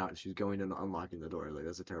getting out and she's going in and unlocking the door. Like,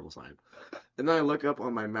 that's a terrible sign. And then I look up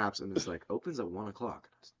on my maps and it's like, opens at 1 o'clock.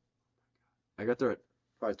 I got there at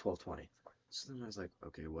probably 12:20. So then I was like,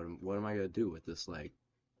 okay, what am I gonna do with this like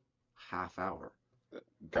half hour?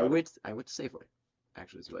 Got it. I went to Safeway.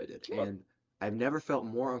 Actually, is what I did, What? and I've never felt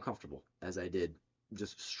more uncomfortable as I did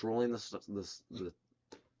just strolling the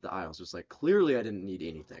aisles. Just like clearly I didn't need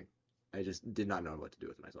anything. I just did not know what to do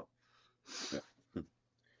with myself. Yeah.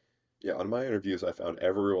 Yeah, on my interviews, I found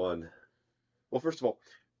everyone. Well, first of all,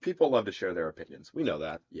 people love to share their opinions. We know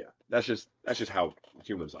that. Yeah. That's just how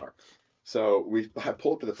humans are. So I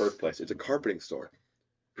pulled up to the first place. It's a carpeting store.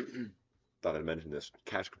 Thought I'd mention this.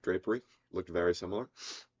 Cash Drapery looked very similar.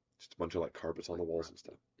 Just a bunch of like carpets on the walls and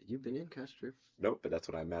stuff. You've been in Cash Trip? Nope, but that's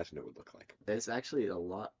what I imagined it would look like. It's actually a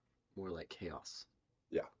lot more like chaos.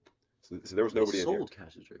 Yeah. So there was They nobody in here. sold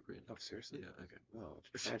Cash Drapery. Oh, seriously? Yeah. Okay.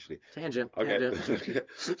 Oh, actually, Tangent. okay.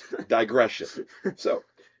 Tangent. Digression. So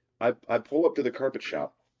I pull up to the carpet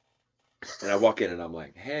shop and I walk in and I'm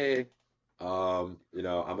like, hey, I'm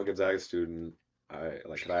a Gonzaga student.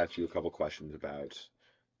 Could I ask you a couple questions about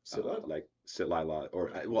like Sitlila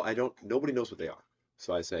well, I don't, nobody knows what they are.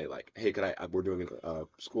 So I say like, hey, we're doing a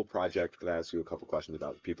school project. Could I ask you a couple questions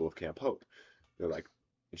about the people of Camp Hope? They're like,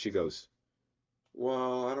 and she goes,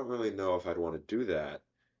 well, I don't really know if I'd want to do that.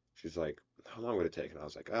 She's like, how long would it take? And I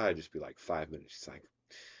was like, I'd just be like 5 minutes. She's like,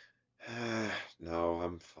 no,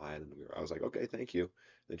 I'm fine. And I was like, okay, thank you.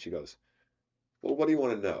 Then she goes, well, what do you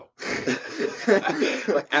want to know?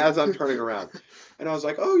 Like as I'm turning around, and I was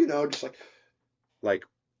like, oh, just like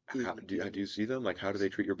do you see them? Like, how do they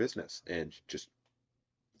treat your business? And just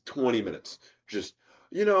 20 minutes, just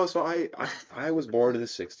So I was born in the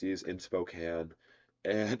 '60s in Spokane,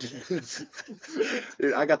 and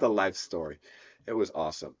dude, I got the life story. It was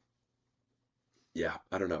awesome. Yeah,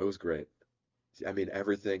 I don't know. It was great. I mean,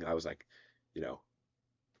 everything. I was like, you know,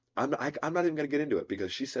 I'm not even gonna get into it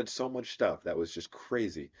because she said so much stuff that was just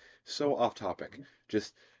crazy, so off topic,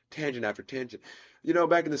 just tangent after tangent.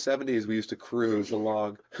 Back in the '70s, we used to cruise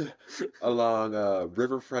along along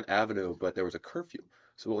Riverfront Avenue, but there was a curfew.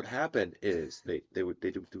 So what would happen is they would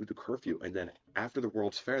do curfew, and then after the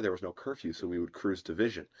World's Fair, there was no curfew, so we would cruise to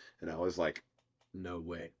Vision, and I was like, No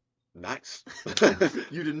way. nice.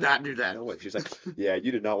 You did not do that. No way. She's like, yeah,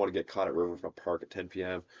 you did not want to get caught at Riverfront Park at 10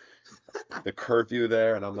 p.m. The curfew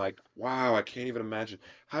there, and I'm like, wow, I can't even imagine.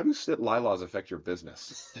 How do sit laws affect your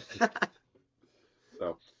business?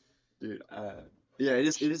 So, Dude, yeah,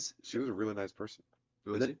 it she, is. she was a really nice person.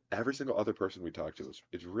 What And was then he? every single other person we talked to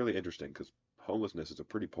it's really interesting because homelessness is a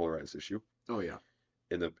pretty polarized issue Oh yeah.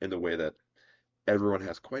 in the way that everyone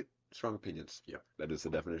has quite strong opinions. Yeah. That is the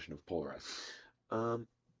definition of polarized. Um,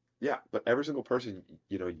 yeah, but every single person,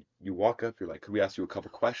 you walk up, you're like, could we ask you a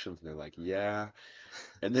couple questions? And they're like, yeah.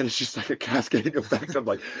 And then it's just like a cascading effect. I'm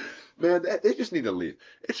like, man, they just need to leave.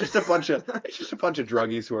 It's just a bunch of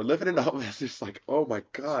druggies who are living in homeless. It's like, oh my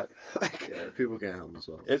God. Like, Yeah, people can't help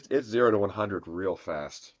themselves. it's 0 to 100 real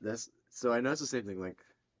fast. That's so I know it's the same thing. Like,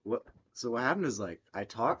 what So what happened is like I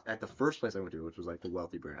talked at the first place I went to, which was like the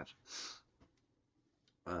wealthy branch.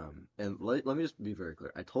 And let me just be very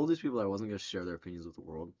clear. I told these people I wasn't gonna share their opinions with the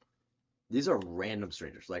world. These are random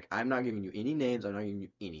strangers. Like I'm not giving you any names. I'm not giving you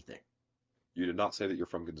anything. You did not say that you're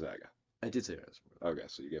from Gonzaga. I did say that. Okay,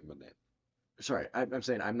 so you gave him a name. Sorry, I'm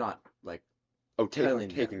saying I'm not like Oh, telling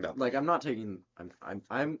taking them. that. Like I'm not taking. I'm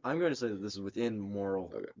going to say that this is within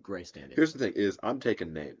moral Okay. gray standing. Here's the thing: is I'm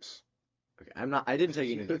taking names. Okay, I'm not. I didn't take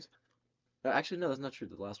any names. Actually, no, that's not true.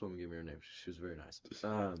 The last woman gave me her name. She was very nice.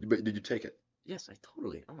 But did you take it? Yes, I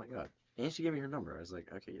totally. Oh my God. And she gave me her number. I was like,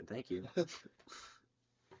 okay, thank you.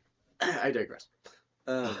 I digress.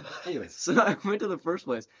 Anyways, so I went to the first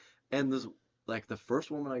place, and this, like, the first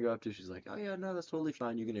woman I go up to, she's like, oh yeah, no, that's totally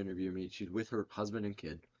fine. You can interview me. She's with her husband and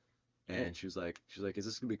kid, and she's like, is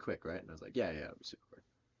this gonna be quick, right? And I was like, yeah, it was super quick.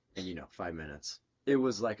 And 5 minutes. It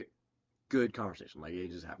was like a good conversation, like it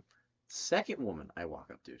just happened. Second woman I walk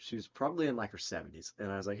up to, she was probably in like her 70s,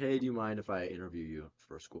 and I was like, hey, do you mind if I interview you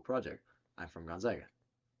for a school project? I'm from Gonzaga.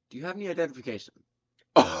 Do you have any identification?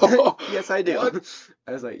 Oh, Yes, I do. what?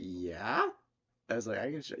 I was like, yeah. I was like,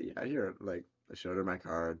 I can show you. I hear like I showed her my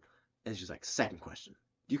card, and she's like, second question.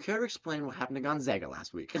 Do you care to explain what happened to Gonzaga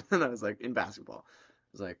last week? And I was like, in basketball. I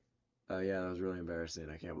was like, oh yeah, that was really embarrassing.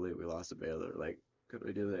 I can't believe we lost to Baylor. Like, could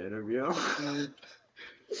we do the interview?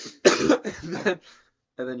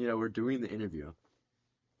 and then, we're doing the interview.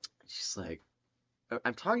 She's like,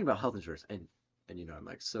 I'm talking about health insurance, and I'm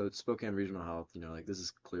like, so it's Spokane Regional Health. Like this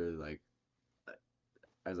is clearly like,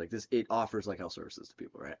 I was like, this it offers like health services to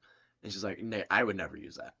people, right? And she's like, Nay, I would never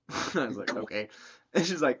use that. I was like, okay. And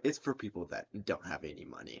she's like, it's for people that don't have any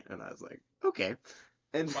money. And I was like, okay.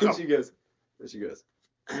 And then Wow.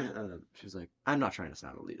 she's like, I'm not trying to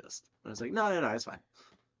sound elitist. And I was like, no, it's fine.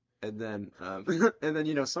 And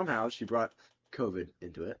then, somehow she brought COVID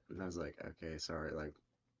into it. And I was like, okay, sorry. Like,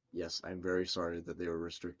 yes, I'm very sorry that they were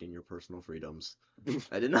restricting your personal freedoms.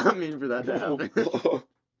 I did not mean for that to happen.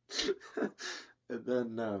 And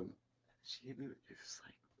then, she gave me, it was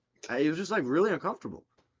like, it was just like really uncomfortable.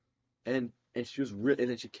 And she was and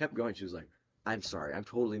then she kept going. She was like, I'm sorry, I'm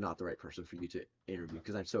totally not the right person for you to interview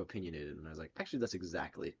because I'm so opinionated. And I was like, actually, that's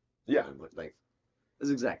exactly Yeah. like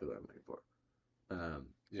that's exactly what I'm looking for.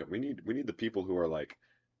 Yeah, we need the people who are like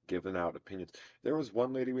giving out opinions. There was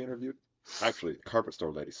one lady we interviewed, actually, carpet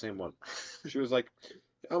store lady, same one. She was like,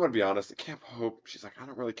 I'm gonna be honest, at Camp Hope, she's like, I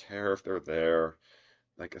don't really care if they're there.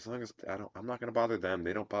 Like as long as I'm not gonna bother them,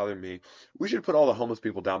 they don't bother me. We should put all the homeless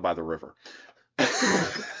people down by the river.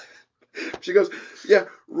 She goes, yeah,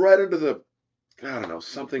 right under the, I don't know,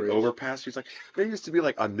 something bridge. overpass. She's like, there used to be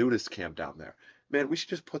like a nudist camp down there. Man, we should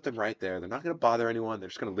just put them right there. They're not gonna bother anyone. They're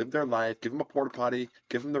just gonna live their life. Give them a porta potty.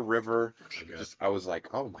 Give them the river. I was like,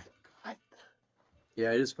 oh my God.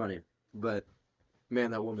 Yeah, it is funny, but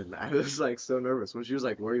man, that woman, I was like so nervous when she was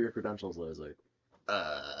like, "Where are your credentials?" I was like,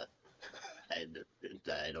 "Uh, I,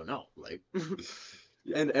 I don't know." Like,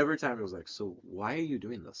 Yeah. and every time it was like, "So why are you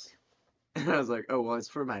doing this?" And I was like, "Oh, well, it's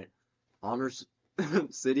for my honors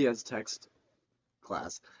city as text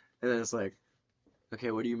class." And then it's like, "Okay,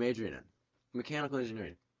 what are you majoring in?" Mechanical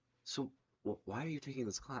engineering. So, why are you taking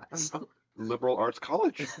this class? Liberal arts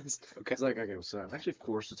college. Okay. It's like, okay, so I'm actually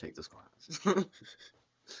forced to take this class.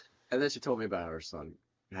 And then she told me about how her son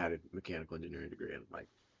had a mechanical engineering degree, and like,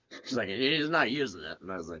 she's like, he's not using it. And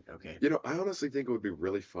I was like, okay, I honestly think it would be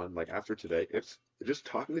really fun. Like after today, if just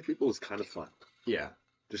talking to people is kind of fun. yeah,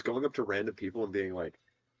 Just going up to random people and being like,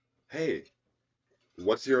 hey,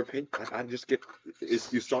 what's your opinion? I just get,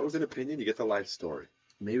 you start with an opinion, you get the life story.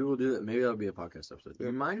 maybe we'll do that. Maybe that'll be a podcast episode. Do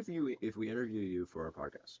Yeah. you mind if we interview you for our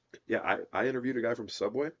podcast? Yeah, I interviewed a guy from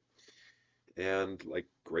Subway and like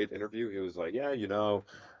great interview. He was like, yeah,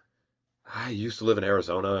 I used to live in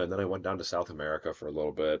Arizona and then I went down to South America for a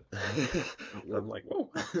little bit. And I'm like, whoa.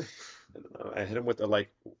 And I hit him with the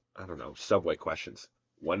like, I don't know, Subway questions.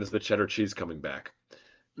 When is the cheddar cheese coming back?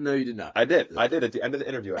 No, you did not. I did. I did at the end of the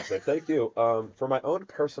interview. I said, thank you. For my own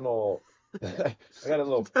personal, I got a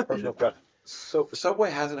little personal question. So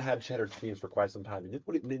Subway hasn't had cheddar cheese for quite some time. You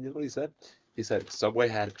know what he said? He said Subway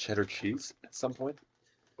had cheddar cheese at some point.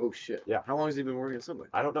 Oh shit. Yeah. How long has he been working at Subway?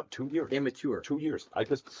 I don't know, 2 years. Immature. 2 years. I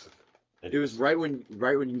just. It was right when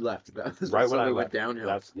you left. That was Right when I Subway left. went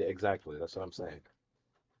downhill. Yeah, exactly. That's what I'm saying.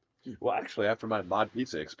 Well, actually, after my mod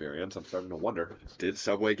pizza experience, I'm starting to wonder, did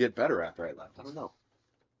Subway get better after I left? I don't know.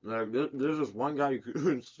 Like, there's this one guy who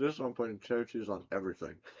insists on putting cheddar cheese on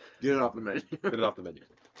everything. Get it off the menu. Get it off the menu.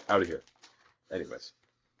 Out of here. Anyways.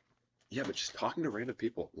 Yeah, but just talking to random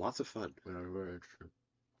people, lots of fun. Yeah, very interesting.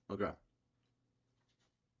 Okay.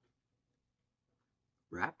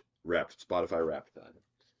 Wrapped? Wrapped. Spotify Wrapped.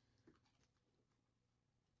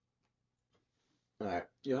 All right.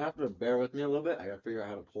 You'll have to bear with me a little bit. I gotta figure out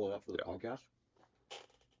how to pull it up for the podcast.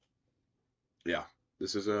 Yeah,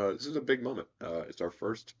 this is a big moment. It's our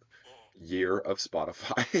first year of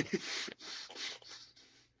Spotify.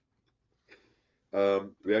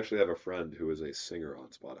 We actually have a friend who is a singer on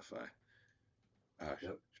Spotify.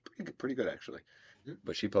 Yep. She's pretty good actually. Mhm.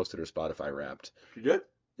 But she posted her Spotify Wrapped. You did?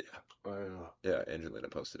 Yeah, I don't know. yeah, Angelina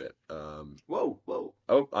posted it. Whoa, whoa.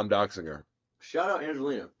 Oh, I'm doxing her. Shout out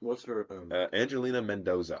Angelina. What's her Angelina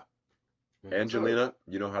Mendoza. Mendoza? Angelina,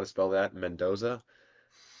 you know how to spell that? Mendoza?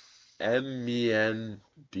 Mendoza.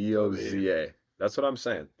 That's what I'm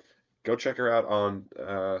saying. Go check her out on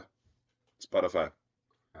Spotify.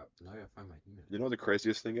 Oh, now I gotta find my email. You know what the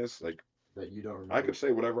craziest thing is? Like, That you don't remember. I could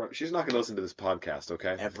say whatever. She's not gonna listen to this podcast,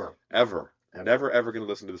 okay? Ever. Ever. Ever. Never ever gonna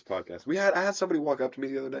listen to this podcast. I had somebody walk up to me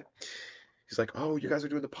the other day. He's like, "Oh, you guys are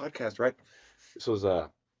doing the podcast, right?" This was I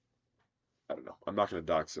don't know. I'm not gonna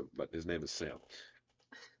dox him, but his name is Sam.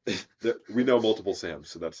 We know multiple Sams,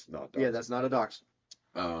 so that's not dox. Yeah, that's not a dox.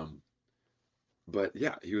 But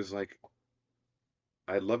yeah, he was like,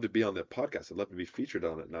 "I'd love to be on that podcast. I'd love to be featured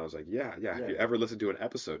on it." And I was like, "Yeah. Have Yeah. you ever listened to an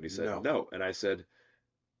episode?" And he said, No. "No." And I said,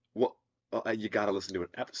 "Well, you gotta listen to an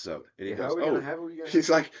episode." And he How goes, are we "Oh." gonna have it? He's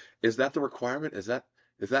like, "Is that the requirement? Is that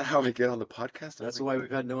how I get on the podcast?" And I'm That's like, why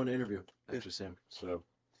we've had no one to interview. Actually, Sam. So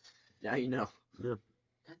now you know. Yeah.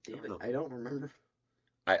 God damn it. I don't remember.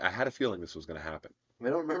 I had a feeling this was gonna happen. I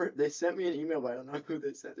don't remember. They sent me an email, but I don't know who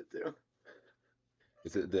they sent it to.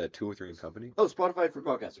 Is it the 203 Company? Oh, Spotify for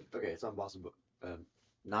podcasters. Okay, it's on Boston Book. I'm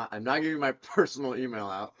not giving my personal email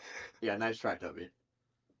out. Yeah, nice try, Toby.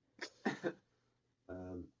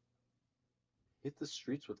 Hit the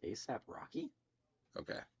streets with ASAP Rocky?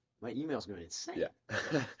 Okay. My email's going insane.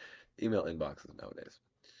 Yeah. Email inboxes nowadays.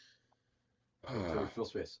 Toby, fill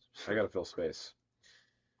space. I gotta fill space.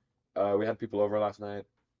 We had people over last night.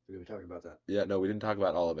 We're going to be talking about that. Yeah, no, we didn't talk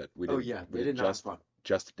about all of it. We Oh, did. yeah, We they did not have fun.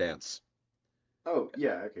 just dance. Oh,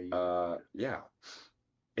 yeah, okay. Yeah.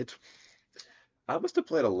 I must have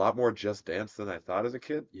played a lot more Just Dance than I thought as a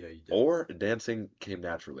kid, Yeah, you did. or dancing came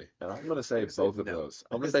naturally. And I'm gonna say gonna say both of no. those.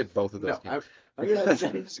 I'm gonna say both of those. No, came. I'm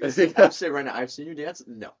gonna say right now, I've seen you dance.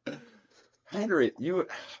 No. Henry,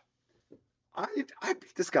 I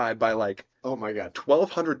beat this guy by like Oh my God.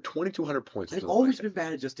 1,200, 2,200 points. I've always been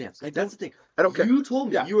bad at Just Dance. Like, that's the thing. I don't care. You told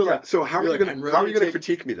me. Yeah, You were yeah. like, So how are you're you like, gonna I'm how are ready you to gonna take-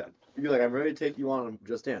 critique me then? you're like, I'm ready to take you on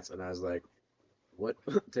Just Dance. And I was like, what?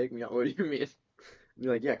 Take me on? What do you mean? And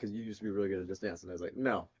you're like, yeah, because you used to be really good at Just Dance. And I was like,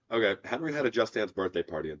 no. Okay, Henry had a Just Dance birthday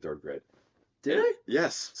party in 3rd grade. Did I?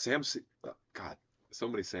 Yes, God, so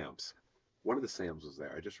many Sams. One of the Sams was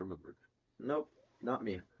there. I just remembered. Nope. Not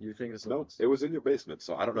me. You're thinking of No, someone else. it was in your basement,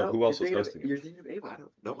 so I don't know No, who else you're was thinking hosting of- You're it. thinking of Ava. I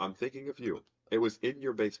don't know. I'm thinking of you. It was in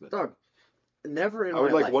your basement. Dog. Never in I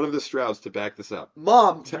would my like life. one of the Strouds to back this up.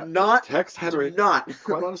 Mom, do not. Text Henry. Do not.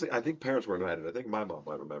 Quite honestly, I think parents were invited. I think my mom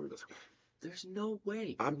might remember this. There's no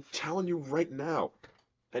way. I'm telling you right now.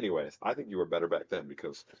 Anyways, I think you were better back then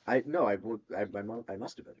because I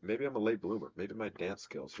must have been. maybe I'm a late bloomer. Maybe my dance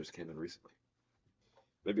skills just came in recently.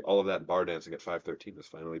 Maybe all of that bar dancing at 513 is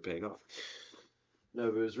finally paying off. No,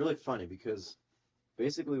 but it was really funny because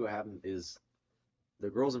basically what happened is the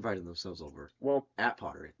girls invited themselves over Well, at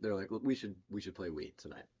Pottery. They're like, "Look, we should play Wii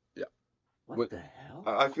tonight." Yeah. What What- the hell?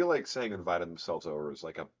 I feel like saying invited themselves over is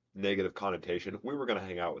like a negative connotation. We were gonna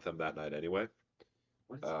hang out with them that night anyway.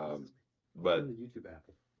 What is But Open the YouTube app.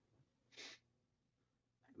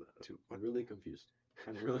 I'm really confused.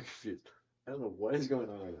 I'm really confused. I don't know what is going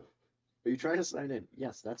on right now. Are you trying to sign in?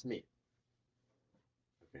 Yes, that's me.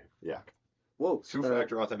 Okay. yeah, Whoa.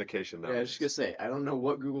 two-factor authentication now. Yeah, I was just gonna say, I don't know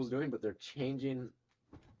what Google's doing, but they're changing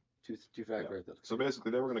two-factor authentication. So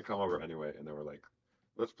basically, they were gonna come over anyway, and they were like,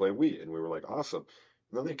 "Let's play Wii," and we were like, "Awesome."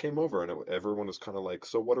 And then they came over, and everyone was kind of like,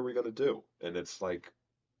 "So what are we gonna do?" And it's like,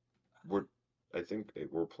 I think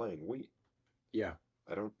we're playing Wii. Yeah.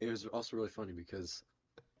 I don't. It was also really funny because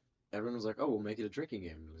everyone was like, "Oh, we'll make it a drinking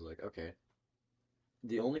game." And it was like, "Okay."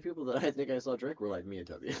 The only people that I think I saw drink were like me and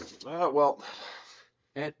Tubby. Well,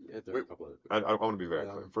 and there were a couple of I want to be very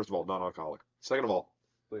clear. First of all, non-alcoholic. Second of all,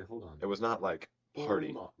 Wait, hold on. it was not like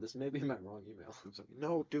party. Hold on. This may be my wrong email. It was like,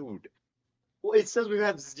 no, dude. Well, it says we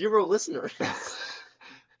have 0 listeners.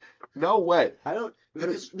 No way. I don't.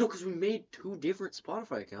 Because we made 2 different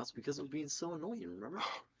Spotify accounts because it was being so annoying. Remember?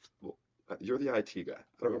 You're the IT guy.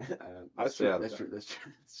 I don't know. That's say true. out of That's that. true. That's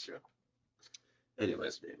true. That's true.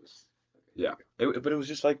 Anyways. Davis. Yeah. But it was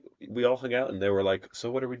just like we all hung out and they were like, "So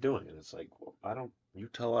what are we doing?" And it's like, well, I don't. You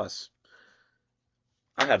tell us.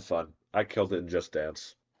 I had fun. I killed it in Just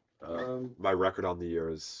Dance. My record on the year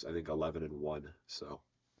is I think 11-1. So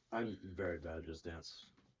I'm very bad at Just Dance.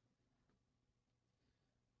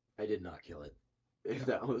 I did not kill it. If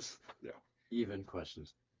that was Yeah. even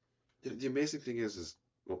questions. The amazing thing is,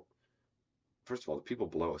 well, first of all, the people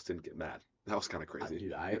below us didn't get mad. That was kind of crazy.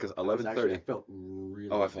 Dude, Because I was actually, I 11:30. felt really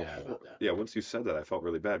Oh, I felt bad about that. yeah. Once you said that, I felt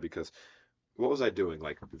really bad because what was I doing?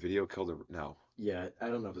 Like video killed a no. Yeah, I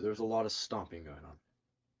don't know, but there was a lot of stomping going on.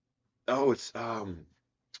 Oh, it's Oh,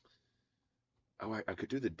 I could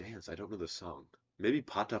do the dance. I don't know the song. Maybe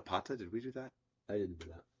Pata Pata. Did we do that? I didn't do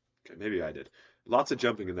that. Okay, maybe I did. Lots of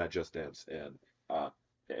jumping in that Just Dance, and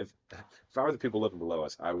if I were the people living below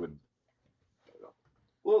us, I would.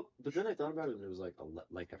 Well, but then I thought about it, and it was like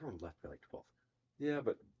everyone left by like 12. Yeah,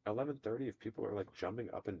 but 11:30. If people are like jumping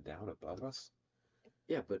up and down above us,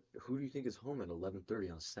 Yeah, but who do you think is home at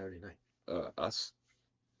 11:30 on a Saturday night? us.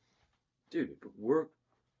 Dude, we're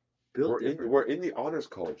built different. We're in the honors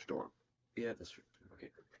college dorm. Yeah, that's true. Okay.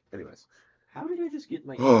 Anyways, How did I just get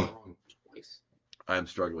my email wrong twice? I am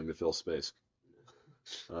struggling to fill space.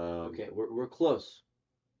 Okay, we're close.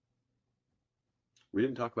 We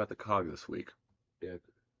didn't talk about the cog this week. Yeah.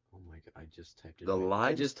 Oh my god, I just typed in The I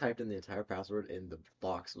line. just typed in the entire password and the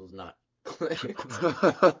box was not clicked.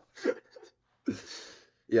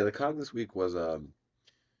 Yeah, the cog this week was I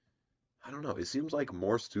don't know. It seems like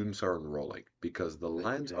more students are enrolling because the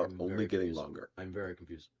lines are I'm only very getting confused. longer. I'm very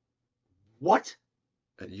confused. What?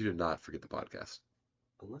 And you did not forget the podcast.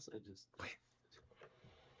 Unless I just Wait.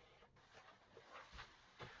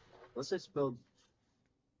 Unless I spelled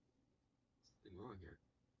something wrong here.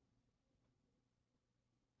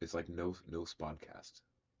 It's like no podcast.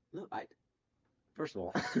 No, first of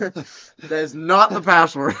all, that is not the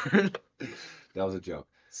password. That was a joke.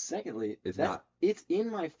 Secondly, It's not. It's in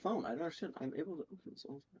my phone. I don't understand. I'm able to open this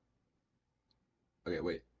all the Okay,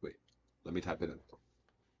 wait. Let me type it in. time.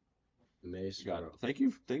 Mace. God, thank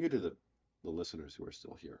you to the listeners who are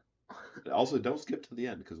still here. Also, don't skip to the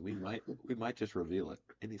end because we might just reveal it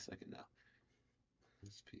any second now.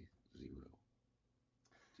 SP0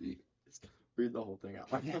 G Read the whole thing out.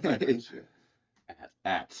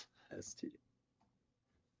 at ST.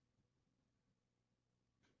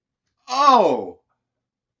 Oh.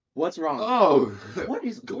 What's wrong? Oh. What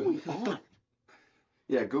is going on?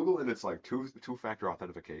 Yeah, Google and it's like two-factor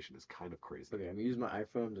authentication is kind of crazy. Okay, I'm using my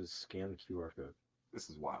iPhone to scan the QR code. This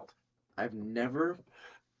is wild. I've never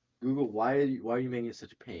Google. Why are you making it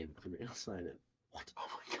such a pain for me to sign in? What? Oh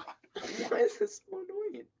my god. Why is this so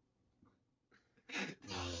annoying?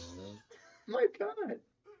 Oh my god.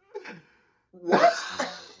 What?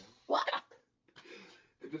 What?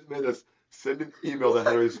 It just made us send an email to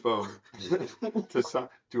Henry's phone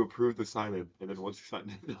to approve the sign-in, and then once he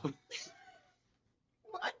signed in,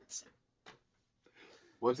 What?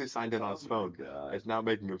 once he signed in on his phone, it's now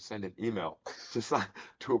making him send an email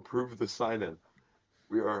to approve the sign-in.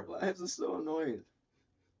 Why is this so annoying?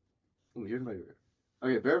 Oh, here's my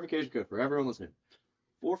okay. Verification code for everyone listening: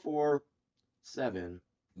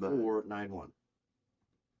 447491.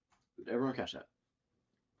 Did everyone catch that?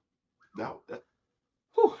 No.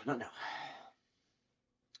 Whew, not now.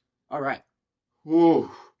 All right.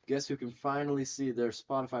 Whoa. Guess who can finally see their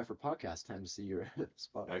Spotify for podcast time to see your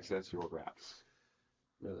Spotify? Access your wraps.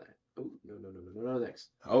 No, that. Oh, no, thanks.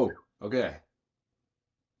 Oh, okay.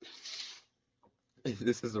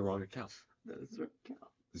 This is the wrong account. That's our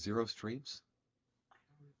account. 0 streams?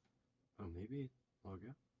 Oh, maybe log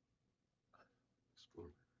out.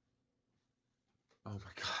 Explore. Oh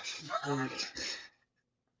my gosh.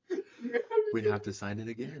 We'd have to sign in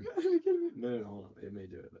again. No, hold on. It may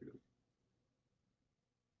do it.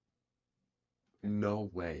 No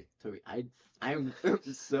way. Toby, I'm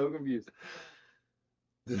so confused.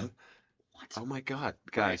 What? Oh my god,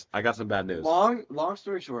 guys! I got some bad news. Long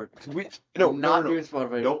story short, No, doing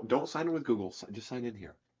Spotify. Don't sign in with Google. Just sign in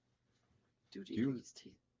here. Dude, Do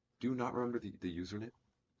you not remember the username?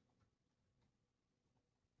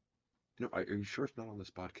 No, are you sure it's not on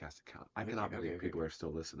this podcast account? I cannot believe people are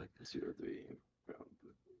still listening. 2 or 3.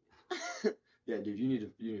 Yeah, dude, you need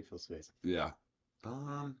to fill space. Yeah.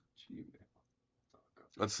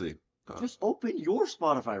 Let's see. Just open your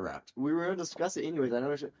Spotify Wrapped. We were going to discuss it anyways. I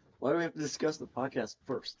know. Why do we have to discuss the podcast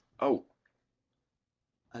first? Oh.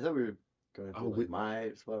 I thought we were going to do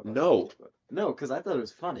my Spotify. No, because I thought it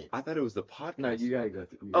was funny. I thought it was the podcast. No, you gotta go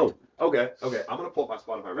through. Okay. I'm gonna pull up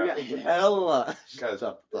my Spotify Wrapped. Hella. Guys,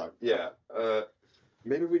 yeah.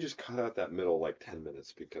 Maybe we just cut out that middle like 10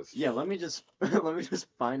 minutes because. Yeah, let me just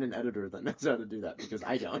find an editor that knows how to do that because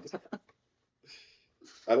I don't.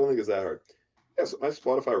 I don't think it's that hard. Yes, my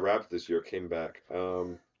Spotify Wrapped this year came back.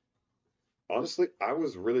 Honestly, I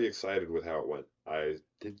was really excited with how it went. I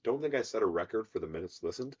don't think I set a record for the minutes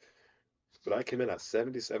listened, but I came in at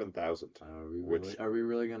 77,000. Are we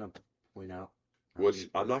really gonna point out How which many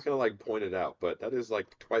I'm not artists? gonna like point it out, but that is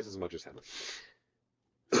like twice as much as Henry.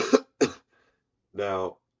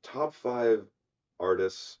 Now, top five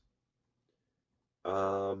artists.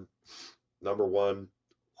 Um, number one,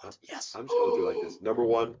 I'm, Yes. I'm just gonna do like this. Number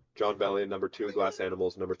one, John Bellion. Number two, Glass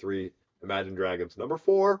Animals. Number three, Imagine Dragons. Number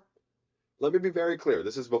four, let me be very clear.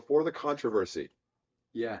 This is before the controversy.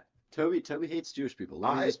 Yeah. Toby hates Jewish people.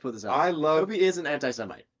 Let me I just put this out I there. love. Toby is an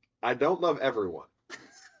anti-Semite. I don't love everyone,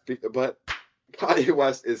 but Kanye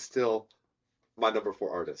West is still my number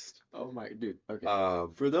four artist. Oh my dude. Okay.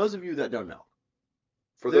 Um, For those of you that don't know,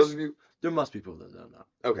 for those there's of you, there must be people that don't know.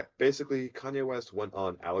 okay, basically, Kanye West went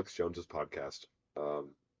on Alex Jones's podcast. One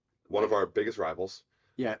of Like, our biggest rivals.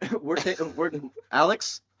 yeah, we're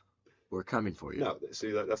Alex, we're coming for you. No,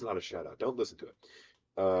 see that's not a shout out. Don't listen to it.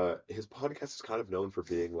 His podcast is kind of known for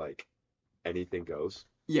being like anything goes.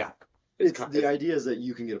 Yeah. It's It's kind, the idea is that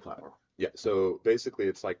you can get a platform. yeah. So basically,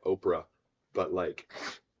 it's like Oprah, but like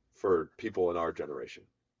for people in our generation,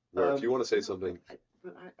 where if you want to say something,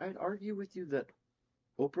 I'd argue with you that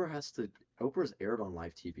Oprah has to Oprah's aired on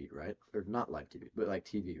live TV, right? Or not live TV, but like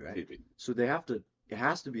TV, right? TV. So they have to it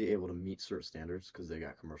has to be able to meet certain standards because they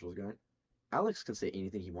got commercials going. Alex can say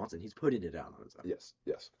anything he wants and he's putting it down on his own. Yes,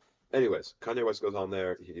 yes. Anyways, Kanye West goes on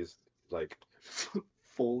there. He's like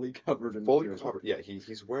Fully covered in fully Jewish covered. Yeah,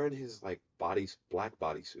 he's wearing his like black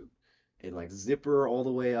bodysuit. and like zipper all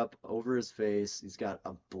the way up over his face. He's got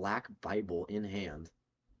a black Bible in hand.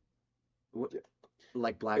 What Yeah,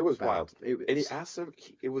 like black it was bound. wild. And he asked him.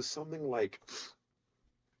 It was something like,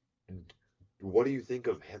 "What do you think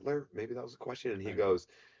of Hitler?" Maybe that was the question. And he Okay. goes,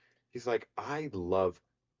 he's like, "I love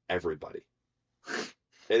everybody."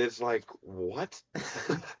 And it's like, what?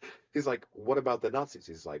 He's like, "What about the Nazis?"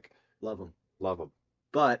 He's like, Love him. "Love them.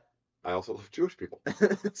 But I also love Jewish people."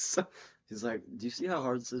 so, he's like, do you see how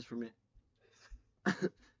hard this is for me?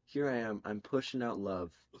 Here I am. I'm pushing out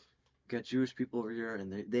love. Got Jewish people over here,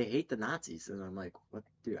 and they hate the Nazis, and I'm like, what,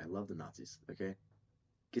 dude? I love the Nazis. Okay,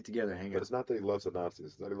 get together, hang But out. it's not that he loves the Nazis,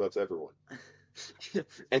 it's that he loves everyone.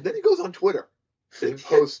 And then he goes on Twitter and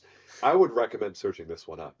posts, I would recommend searching this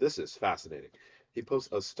one up. This is fascinating. He posts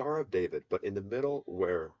a Star of David, but in the middle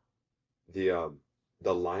where the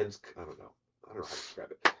lines, I don't know how to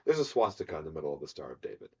describe it. There's a swastika in the middle of the Star of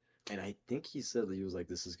David. And I think he said that he was like,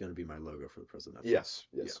 this is gonna be my logo for the president. Yes,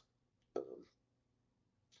 Yeah. yes. Um,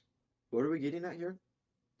 What are we getting at here?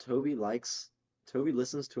 Toby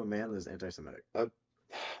listens to a man that is anti-Semitic. uh,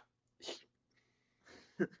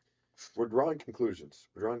 we're drawing conclusions.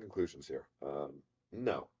 We're drawing conclusions here.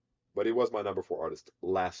 No, but he was my number four artist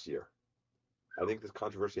last year. I think this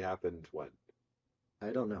controversy happened when? I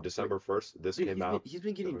don't know. Like, December 1st. This dude, came out he's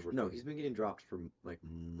been getting November no, 20th. he's been getting dropped for like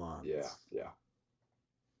months. Yeah, yeah.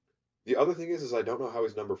 The other thing is I don't know how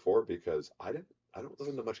he's number four because I don't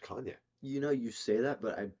listen to much Kanye. You know, you say that,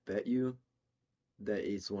 but I bet you that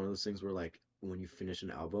it's one of those things where like when you finish an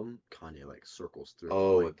album, Kanye like circles through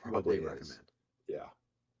Oh, like it what probably they is. recommend. Yeah,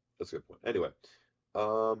 that's a good point. Anyway,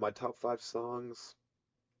 my top five songs,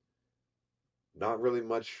 not really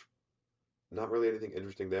much, not really anything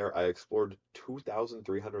interesting there. I explored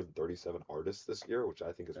 2,337 artists this year, which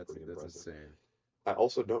I think is pretty That's impressive. insane. I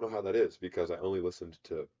also don't know how that is because I only listened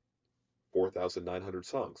to 4,900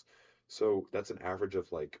 songs. So that's an average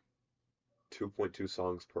of like 2.2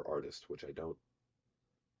 songs per artist, which I don't,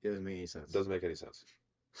 It doesn't make any sense. doesn't make any sense.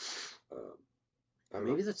 Um, I don't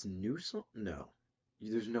know. Maybe that's new song. No,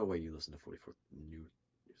 there's no way you listen to 44 new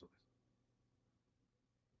songs.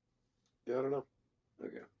 Yeah, I don't know.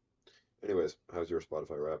 Okay. Anyways, how's your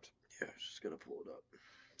Spotify Wrapped? Yeah, just gonna pull it up.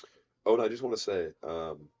 Oh, and I just want to say,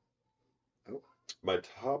 Oh. my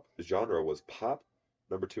top genre was pop.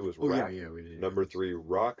 Number two is Oh yeah, rap. yeah, we did. Number three,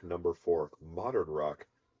 rock. Number four, modern rock.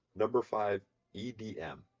 Number five,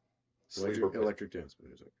 EDM. Sleeper Pit. Electric dance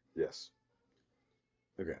music. Yes.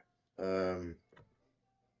 Okay.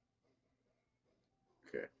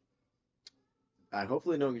 Okay.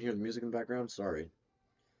 Hopefully no one can hear the music in the background. Sorry.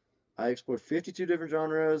 I explored 52 different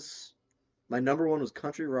genres. My number one was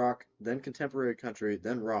country rock, then contemporary country,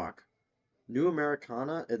 then rock, new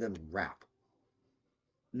Americana, and then rap.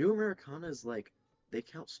 New Americana is like they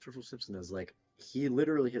count Sturgill Simpson as like he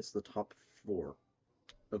literally hits the top four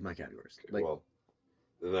of my categories. Okay, Like well,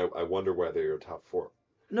 then I wonder whether you're top four.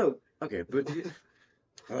 no, okay, but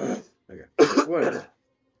okay, whatever.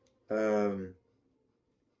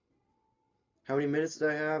 How many minutes did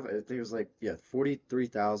I have? I think it was like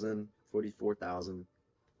 43,000, 44,000.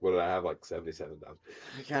 What did I have? Like 77,000.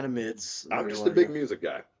 Kind of mids. I'm just a big music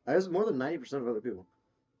guy. I was more than 90% of other people.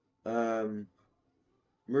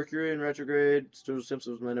 Mercury in Retrograde, Sturgill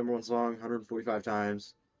Simpson was my number one song, 145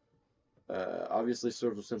 times. Obviously,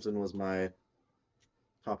 Sturgill Simpson was my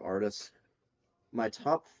top artists. My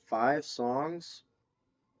top 5 songs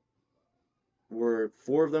were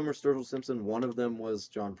 4 of them were Sturgill Simpson, 1 of them was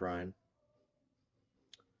John Prine.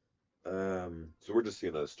 So we're just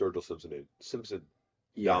seeing a Sturgill Simpson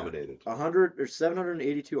Yeah, dominated. 100 or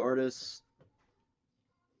 782 artists.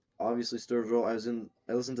 Obviously Sturgill. I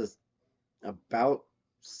listened to about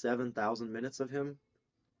 7,000 minutes of him.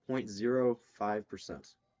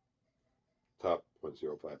 0.05%. Top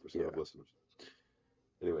 0.05% Yeah. of listeners.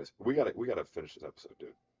 Anyways, we gotta finish this episode,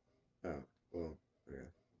 dude. Oh, well, okay.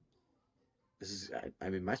 This is, I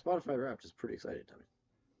mean, my Spotify Wrapped is pretty exciting to me.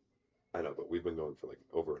 I know, but we've been going for like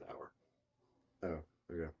over an hour. Oh,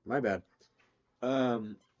 okay. My bad.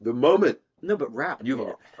 The moment No, but Wrapped you made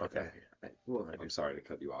it. okay. Well, I'm sorry to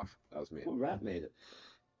cut you off. That was me. well, Wrapped made it.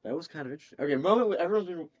 That was kind of interesting. Okay, moment everyone's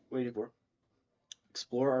been waiting for.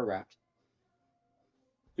 Explore our Wrapped.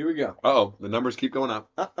 Here we go. Oh, the numbers keep going up.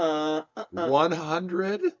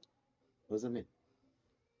 100. What does that mean?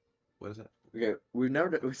 What is that? Okay, we've never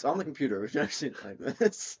done, it's on the computer. We've never seen it like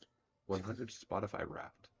this. 100 Spotify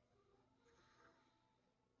Wrapped.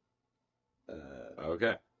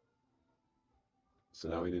 Okay. So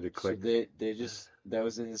now we need to click. So they just, that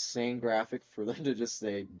was an insane graphic for them to just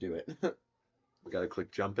say, do it. We gotta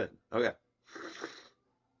click jump in. Okay.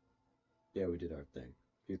 Yeah, we did our thing.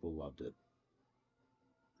 People loved it.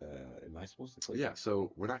 Am I supposed to click? Yeah.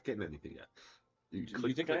 So we're not getting anything yet. You Do click,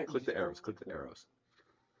 you think click the arrows. Click the arrows.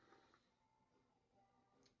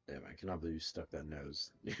 Damn, I cannot believe you stuck that nose.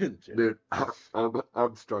 Dude,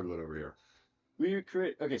 I'm struggling over here. We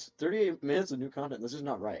create, okay, so 38 minutes of new content. This is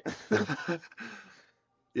not right.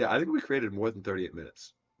 Yeah, I think we created more than 38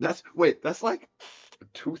 minutes. That's like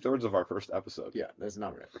 2/3 of our first episode. Yeah, that's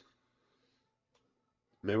not right.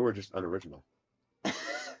 Maybe we're just unoriginal.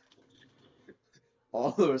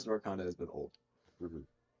 All the rest of our content has been old.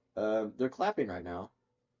 Mm-hmm. They're clapping right now.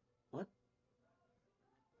 What?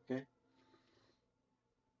 Okay.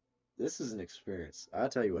 This is an experience. I'll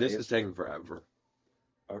tell you what. This is taking forever.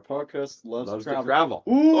 Our podcast loves To travel. travel.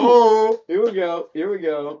 Ooh! Oh! Here we go. Here we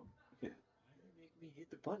go. Okay. Why do you make me hit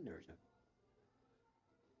the button every time?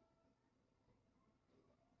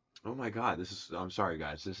 Oh my God, I'm sorry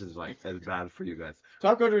guys, this is like as bad for you guys.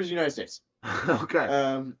 Top country is the United States.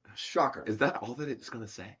 Okay. Shocker. Is that all that it's gonna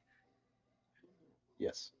say?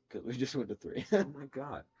 Yes, because we just went to 3. Oh my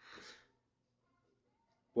God.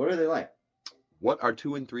 What are they like? What are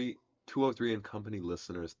 203 and Company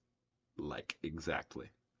listeners like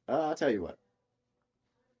exactly? I'll tell you what.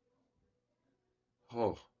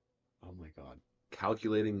 Oh, Oh my God.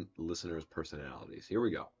 calculating listeners' personalities. Here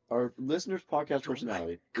we go. Our listeners' podcast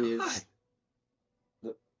personality is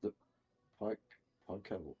God. the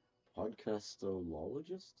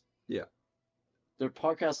podcastologist. Yeah. They're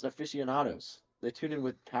podcast aficionados. They tune in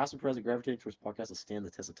with past and present, gravitating towards podcasts that stand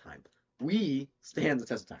the test of time. We stand the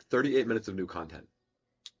test of time. 38 minutes of new content.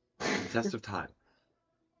 Test of time.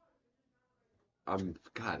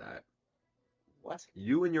 What?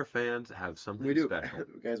 You and your fans have something We do. special.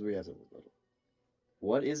 Guys, we have something special.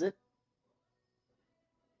 What is it?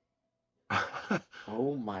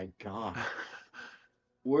 Oh my God.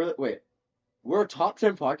 We're a top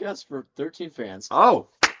 10 podcast for 13 fans. Oh,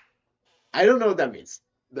 I don't know what that means.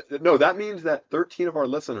 no, that means that 13 of our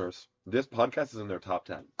listeners, this podcast is in their top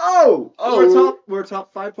 10. Oh, Oh. we're a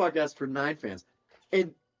top 5 podcast for 9 fans.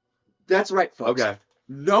 And that's right, folks. Okay.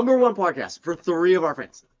 Number 1 podcast for 3 of our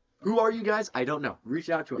fans. Who are you guys? I don't know. Reach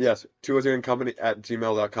out to us. Yes,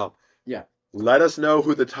 203andcompany@gmail.com. Yeah. Let us know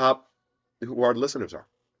who our listeners are.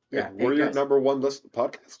 Yeah. If we're hey, your guys. number 1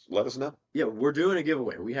 podcast. Let us know. Yeah, we're doing a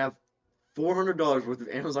giveaway. We have $400 worth of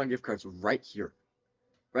Amazon gift cards right here.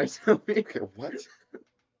 Right, Sophie? Okay, what?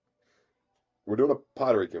 We're doing a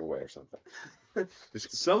pottery giveaway or something.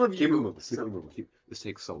 Some of Keep it you, moving. Keep it moving. This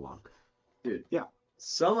takes so long. dude. Yeah.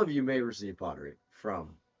 Some of you may receive pottery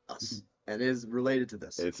from us, and it is related to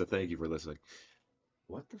this. It's a thank you for listening.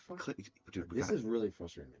 What the fuck? Dude, This is really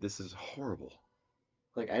frustrating. This is horrible.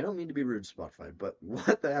 Like, I don't mean to be rude to Spotify, but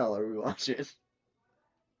what the hell are we watching?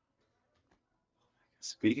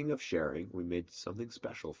 Speaking of sharing, we made something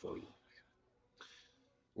special for you.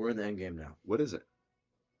 We're in the end game now. What is it?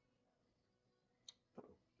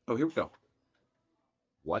 Oh, here we go.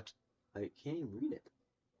 What? I can't even read it.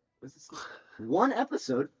 What's this? 1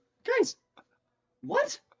 episode? Guys,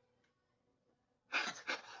 what?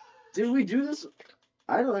 Did we do this?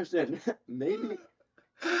 I don't understand. Maybe.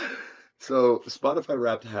 So Spotify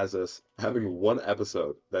Wrapped has us having 1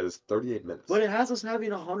 episode that is 38 minutes. But it has us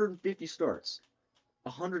having 150 starts,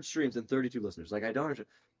 100 streams, and 32 listeners. Like, I don't understand.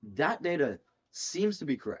 That data seems to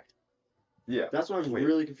be correct. Yeah. That's what I'm Wait.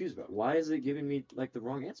 really confused about. Why is it giving me, like, the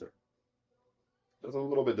wrong answer? That's a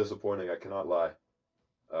little bit disappointing. I cannot lie.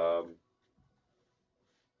 Um,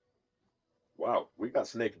 wow, we got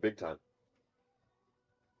snaked big time.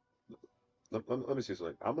 Let me see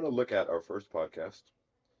something. I'm gonna look at our first podcast.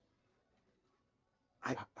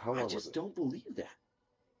 I How I long was just it? don't believe that.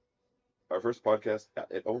 Our first podcast,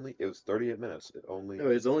 it was 38 minutes. It only, No,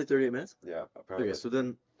 it's only 38 minutes. yeah, Okay, apparently. so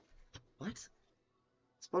then what?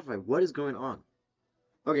 Spotify, what is going on?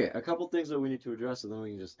 Okay, a couple things that we need to address, and then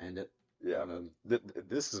we can just end it. Yeah, Um,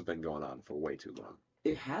 this has been going on for way too long.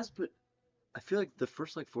 it has, but I feel like the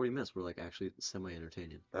first like 40 minutes were like actually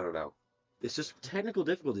semi-entertaining. I don't know. It's just technical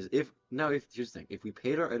difficulties. If here's the thing, if we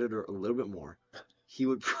paid our editor a little bit more, he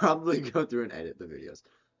would probably go through and edit the videos.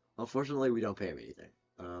 Unfortunately, we don't pay him anything.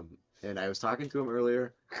 And I was talking to him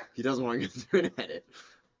earlier. He doesn't want to go through and edit.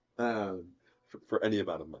 Um, For any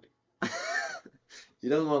amount of money. he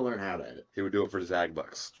doesn't want to learn how to edit. He would do it for Zag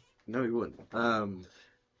bucks. No, he wouldn't.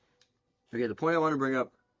 Okay, the point I want to bring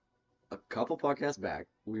up, a couple podcasts back,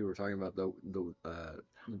 we were talking about the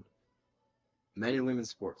men and women's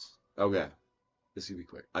sports. Okay, This could be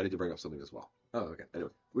quick. I need to bring up something as well. Oh, okay. Anyway.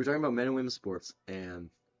 We were talking about men and women's sports, and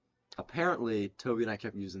apparently Toby and I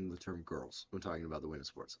kept using the term girls when talking about the women's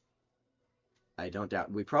sports. I don't doubt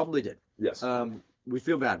we probably did. Yes. We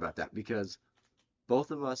feel bad about that because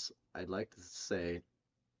both of us, I'd like to say,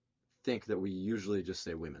 think that we usually just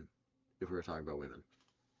say women if we were talking about women,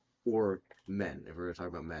 or men if we were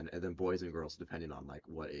talking about men, and then boys and girls depending on like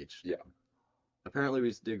what age. Yeah. Apparently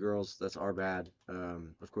we did girls. That's our bad.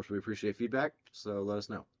 Of course we appreciate feedback, so let us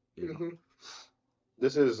know. You know.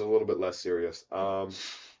 This is a little bit less serious.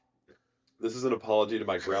 This is an apology to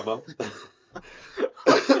my grandma.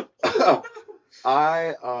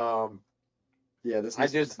 Yeah, this.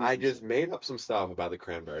 I just made up some stuff about the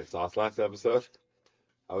cranberry sauce last episode.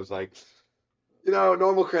 I was like,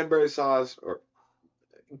 normal cranberry sauce or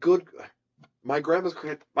good. My grandma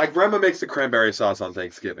makes the cranberry sauce on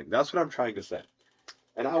Thanksgiving. That's what I'm trying to say.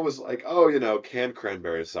 And I was like, oh, canned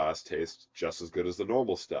cranberry sauce tastes just as good as the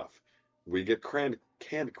normal stuff. We get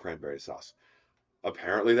canned cranberry sauce.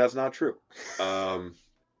 Apparently that's not true.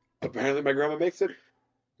 Apparently my grandma makes it.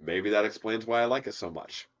 Maybe that explains why I like it so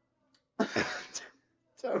much.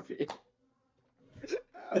 Toby.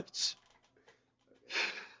 Ouch.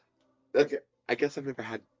 I guess I've never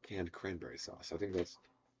had canned cranberry sauce. I think that's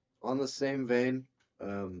On the same vein,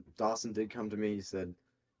 Dawson did come to me. He's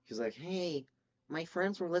like, hey, my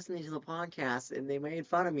friends were listening to the podcast and they made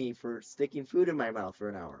fun of me for sticking food in my mouth for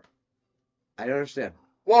an hour. I don't understand.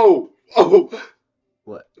 Whoa! Oh!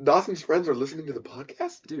 What? Dawson's friends are listening to the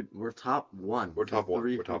podcast? Dude, we're top one. We're top one.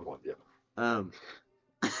 Three We're top people. one, yeah. Um,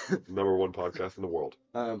 Number one podcast in the world.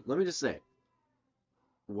 let me just say,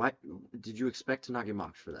 why did you expect to not get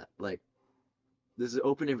mocked for that? Like, this is an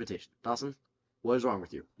open invitation. Dawson, what is wrong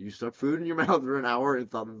with you? You stuck food in your mouth for an hour and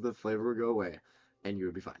thought that the flavor would go away, and you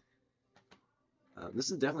would be fine.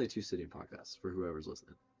 This is definitely a two-sitting podcast for whoever's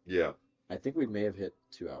listening. Yeah. I think we may have hit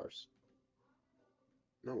 2 hours.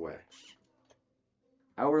 No way.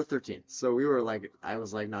 Hour 13. So we were like, I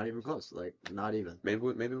was like, not even close. Like, not even. Maybe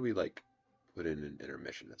we like put in an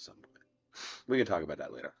intermission at some point. We can talk about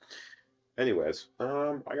that later. Anyways,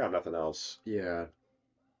 I got nothing else. Yeah.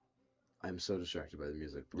 I'm so distracted by the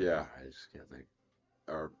music. Yeah. I just can't think.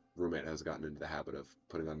 Our roommate has gotten into the habit of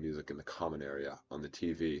putting on music in the common area on the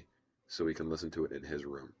TV so we can listen to it in his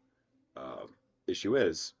room. Issue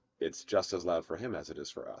is, it's just as loud for him as it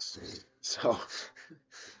is for us. So,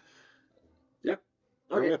 yeah.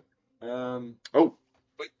 Okay. Oh,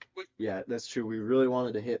 wait. Yeah, that's true. We really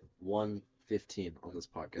wanted to hit 115 on this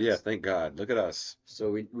podcast. Yeah, thank God. Look at us.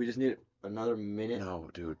 So we just need another minute. No,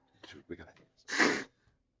 dude, we gotta.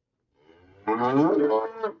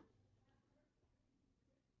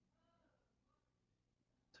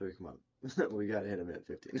 Toby, come on. We gotta hit a minute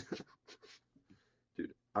 15.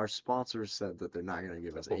 Dude, our sponsors said that they're not gonna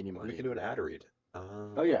give us any money. We can do an ad read.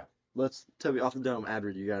 Oh yeah. Toby, off the dome, ad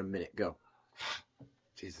read. You got a minute. Go.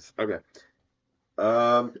 Jesus. Okay.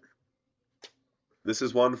 This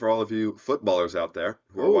is one for all of you footballers out there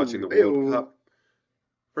who are watching the World Cup.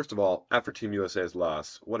 First of all, after Team USA's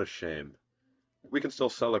loss, what a shame. We can still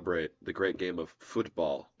celebrate the great game of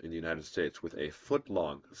football in the United States with a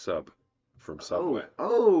foot-long sub from Subway.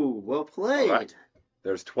 Oh, well played. All right.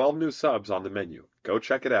 There's 12 new subs on the menu. Go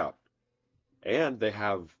check it out. And they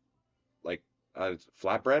have, like,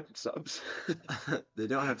 flatbread subs. They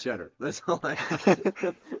don't have cheddar. That's all I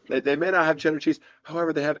They may not have cheddar cheese.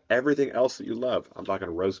 However, they have everything else that you love. I'm talking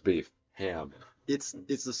roast beef, ham. It's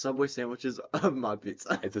the Subway sandwiches of Mod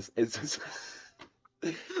Pizza.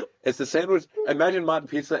 It's the sandwich. Imagine Mod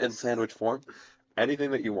Pizza in sandwich form.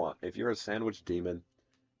 Anything that you want. If you're a sandwich demon,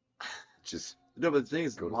 just No, but the thing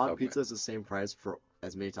is, Go to Mod Subway. Pizza is the same price for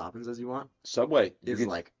as many toppings as you want. Subway, you It's can,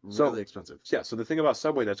 like so really expensive. so the thing about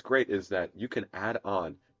Subway that's great is that you can add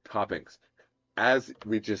on toppings as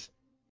we just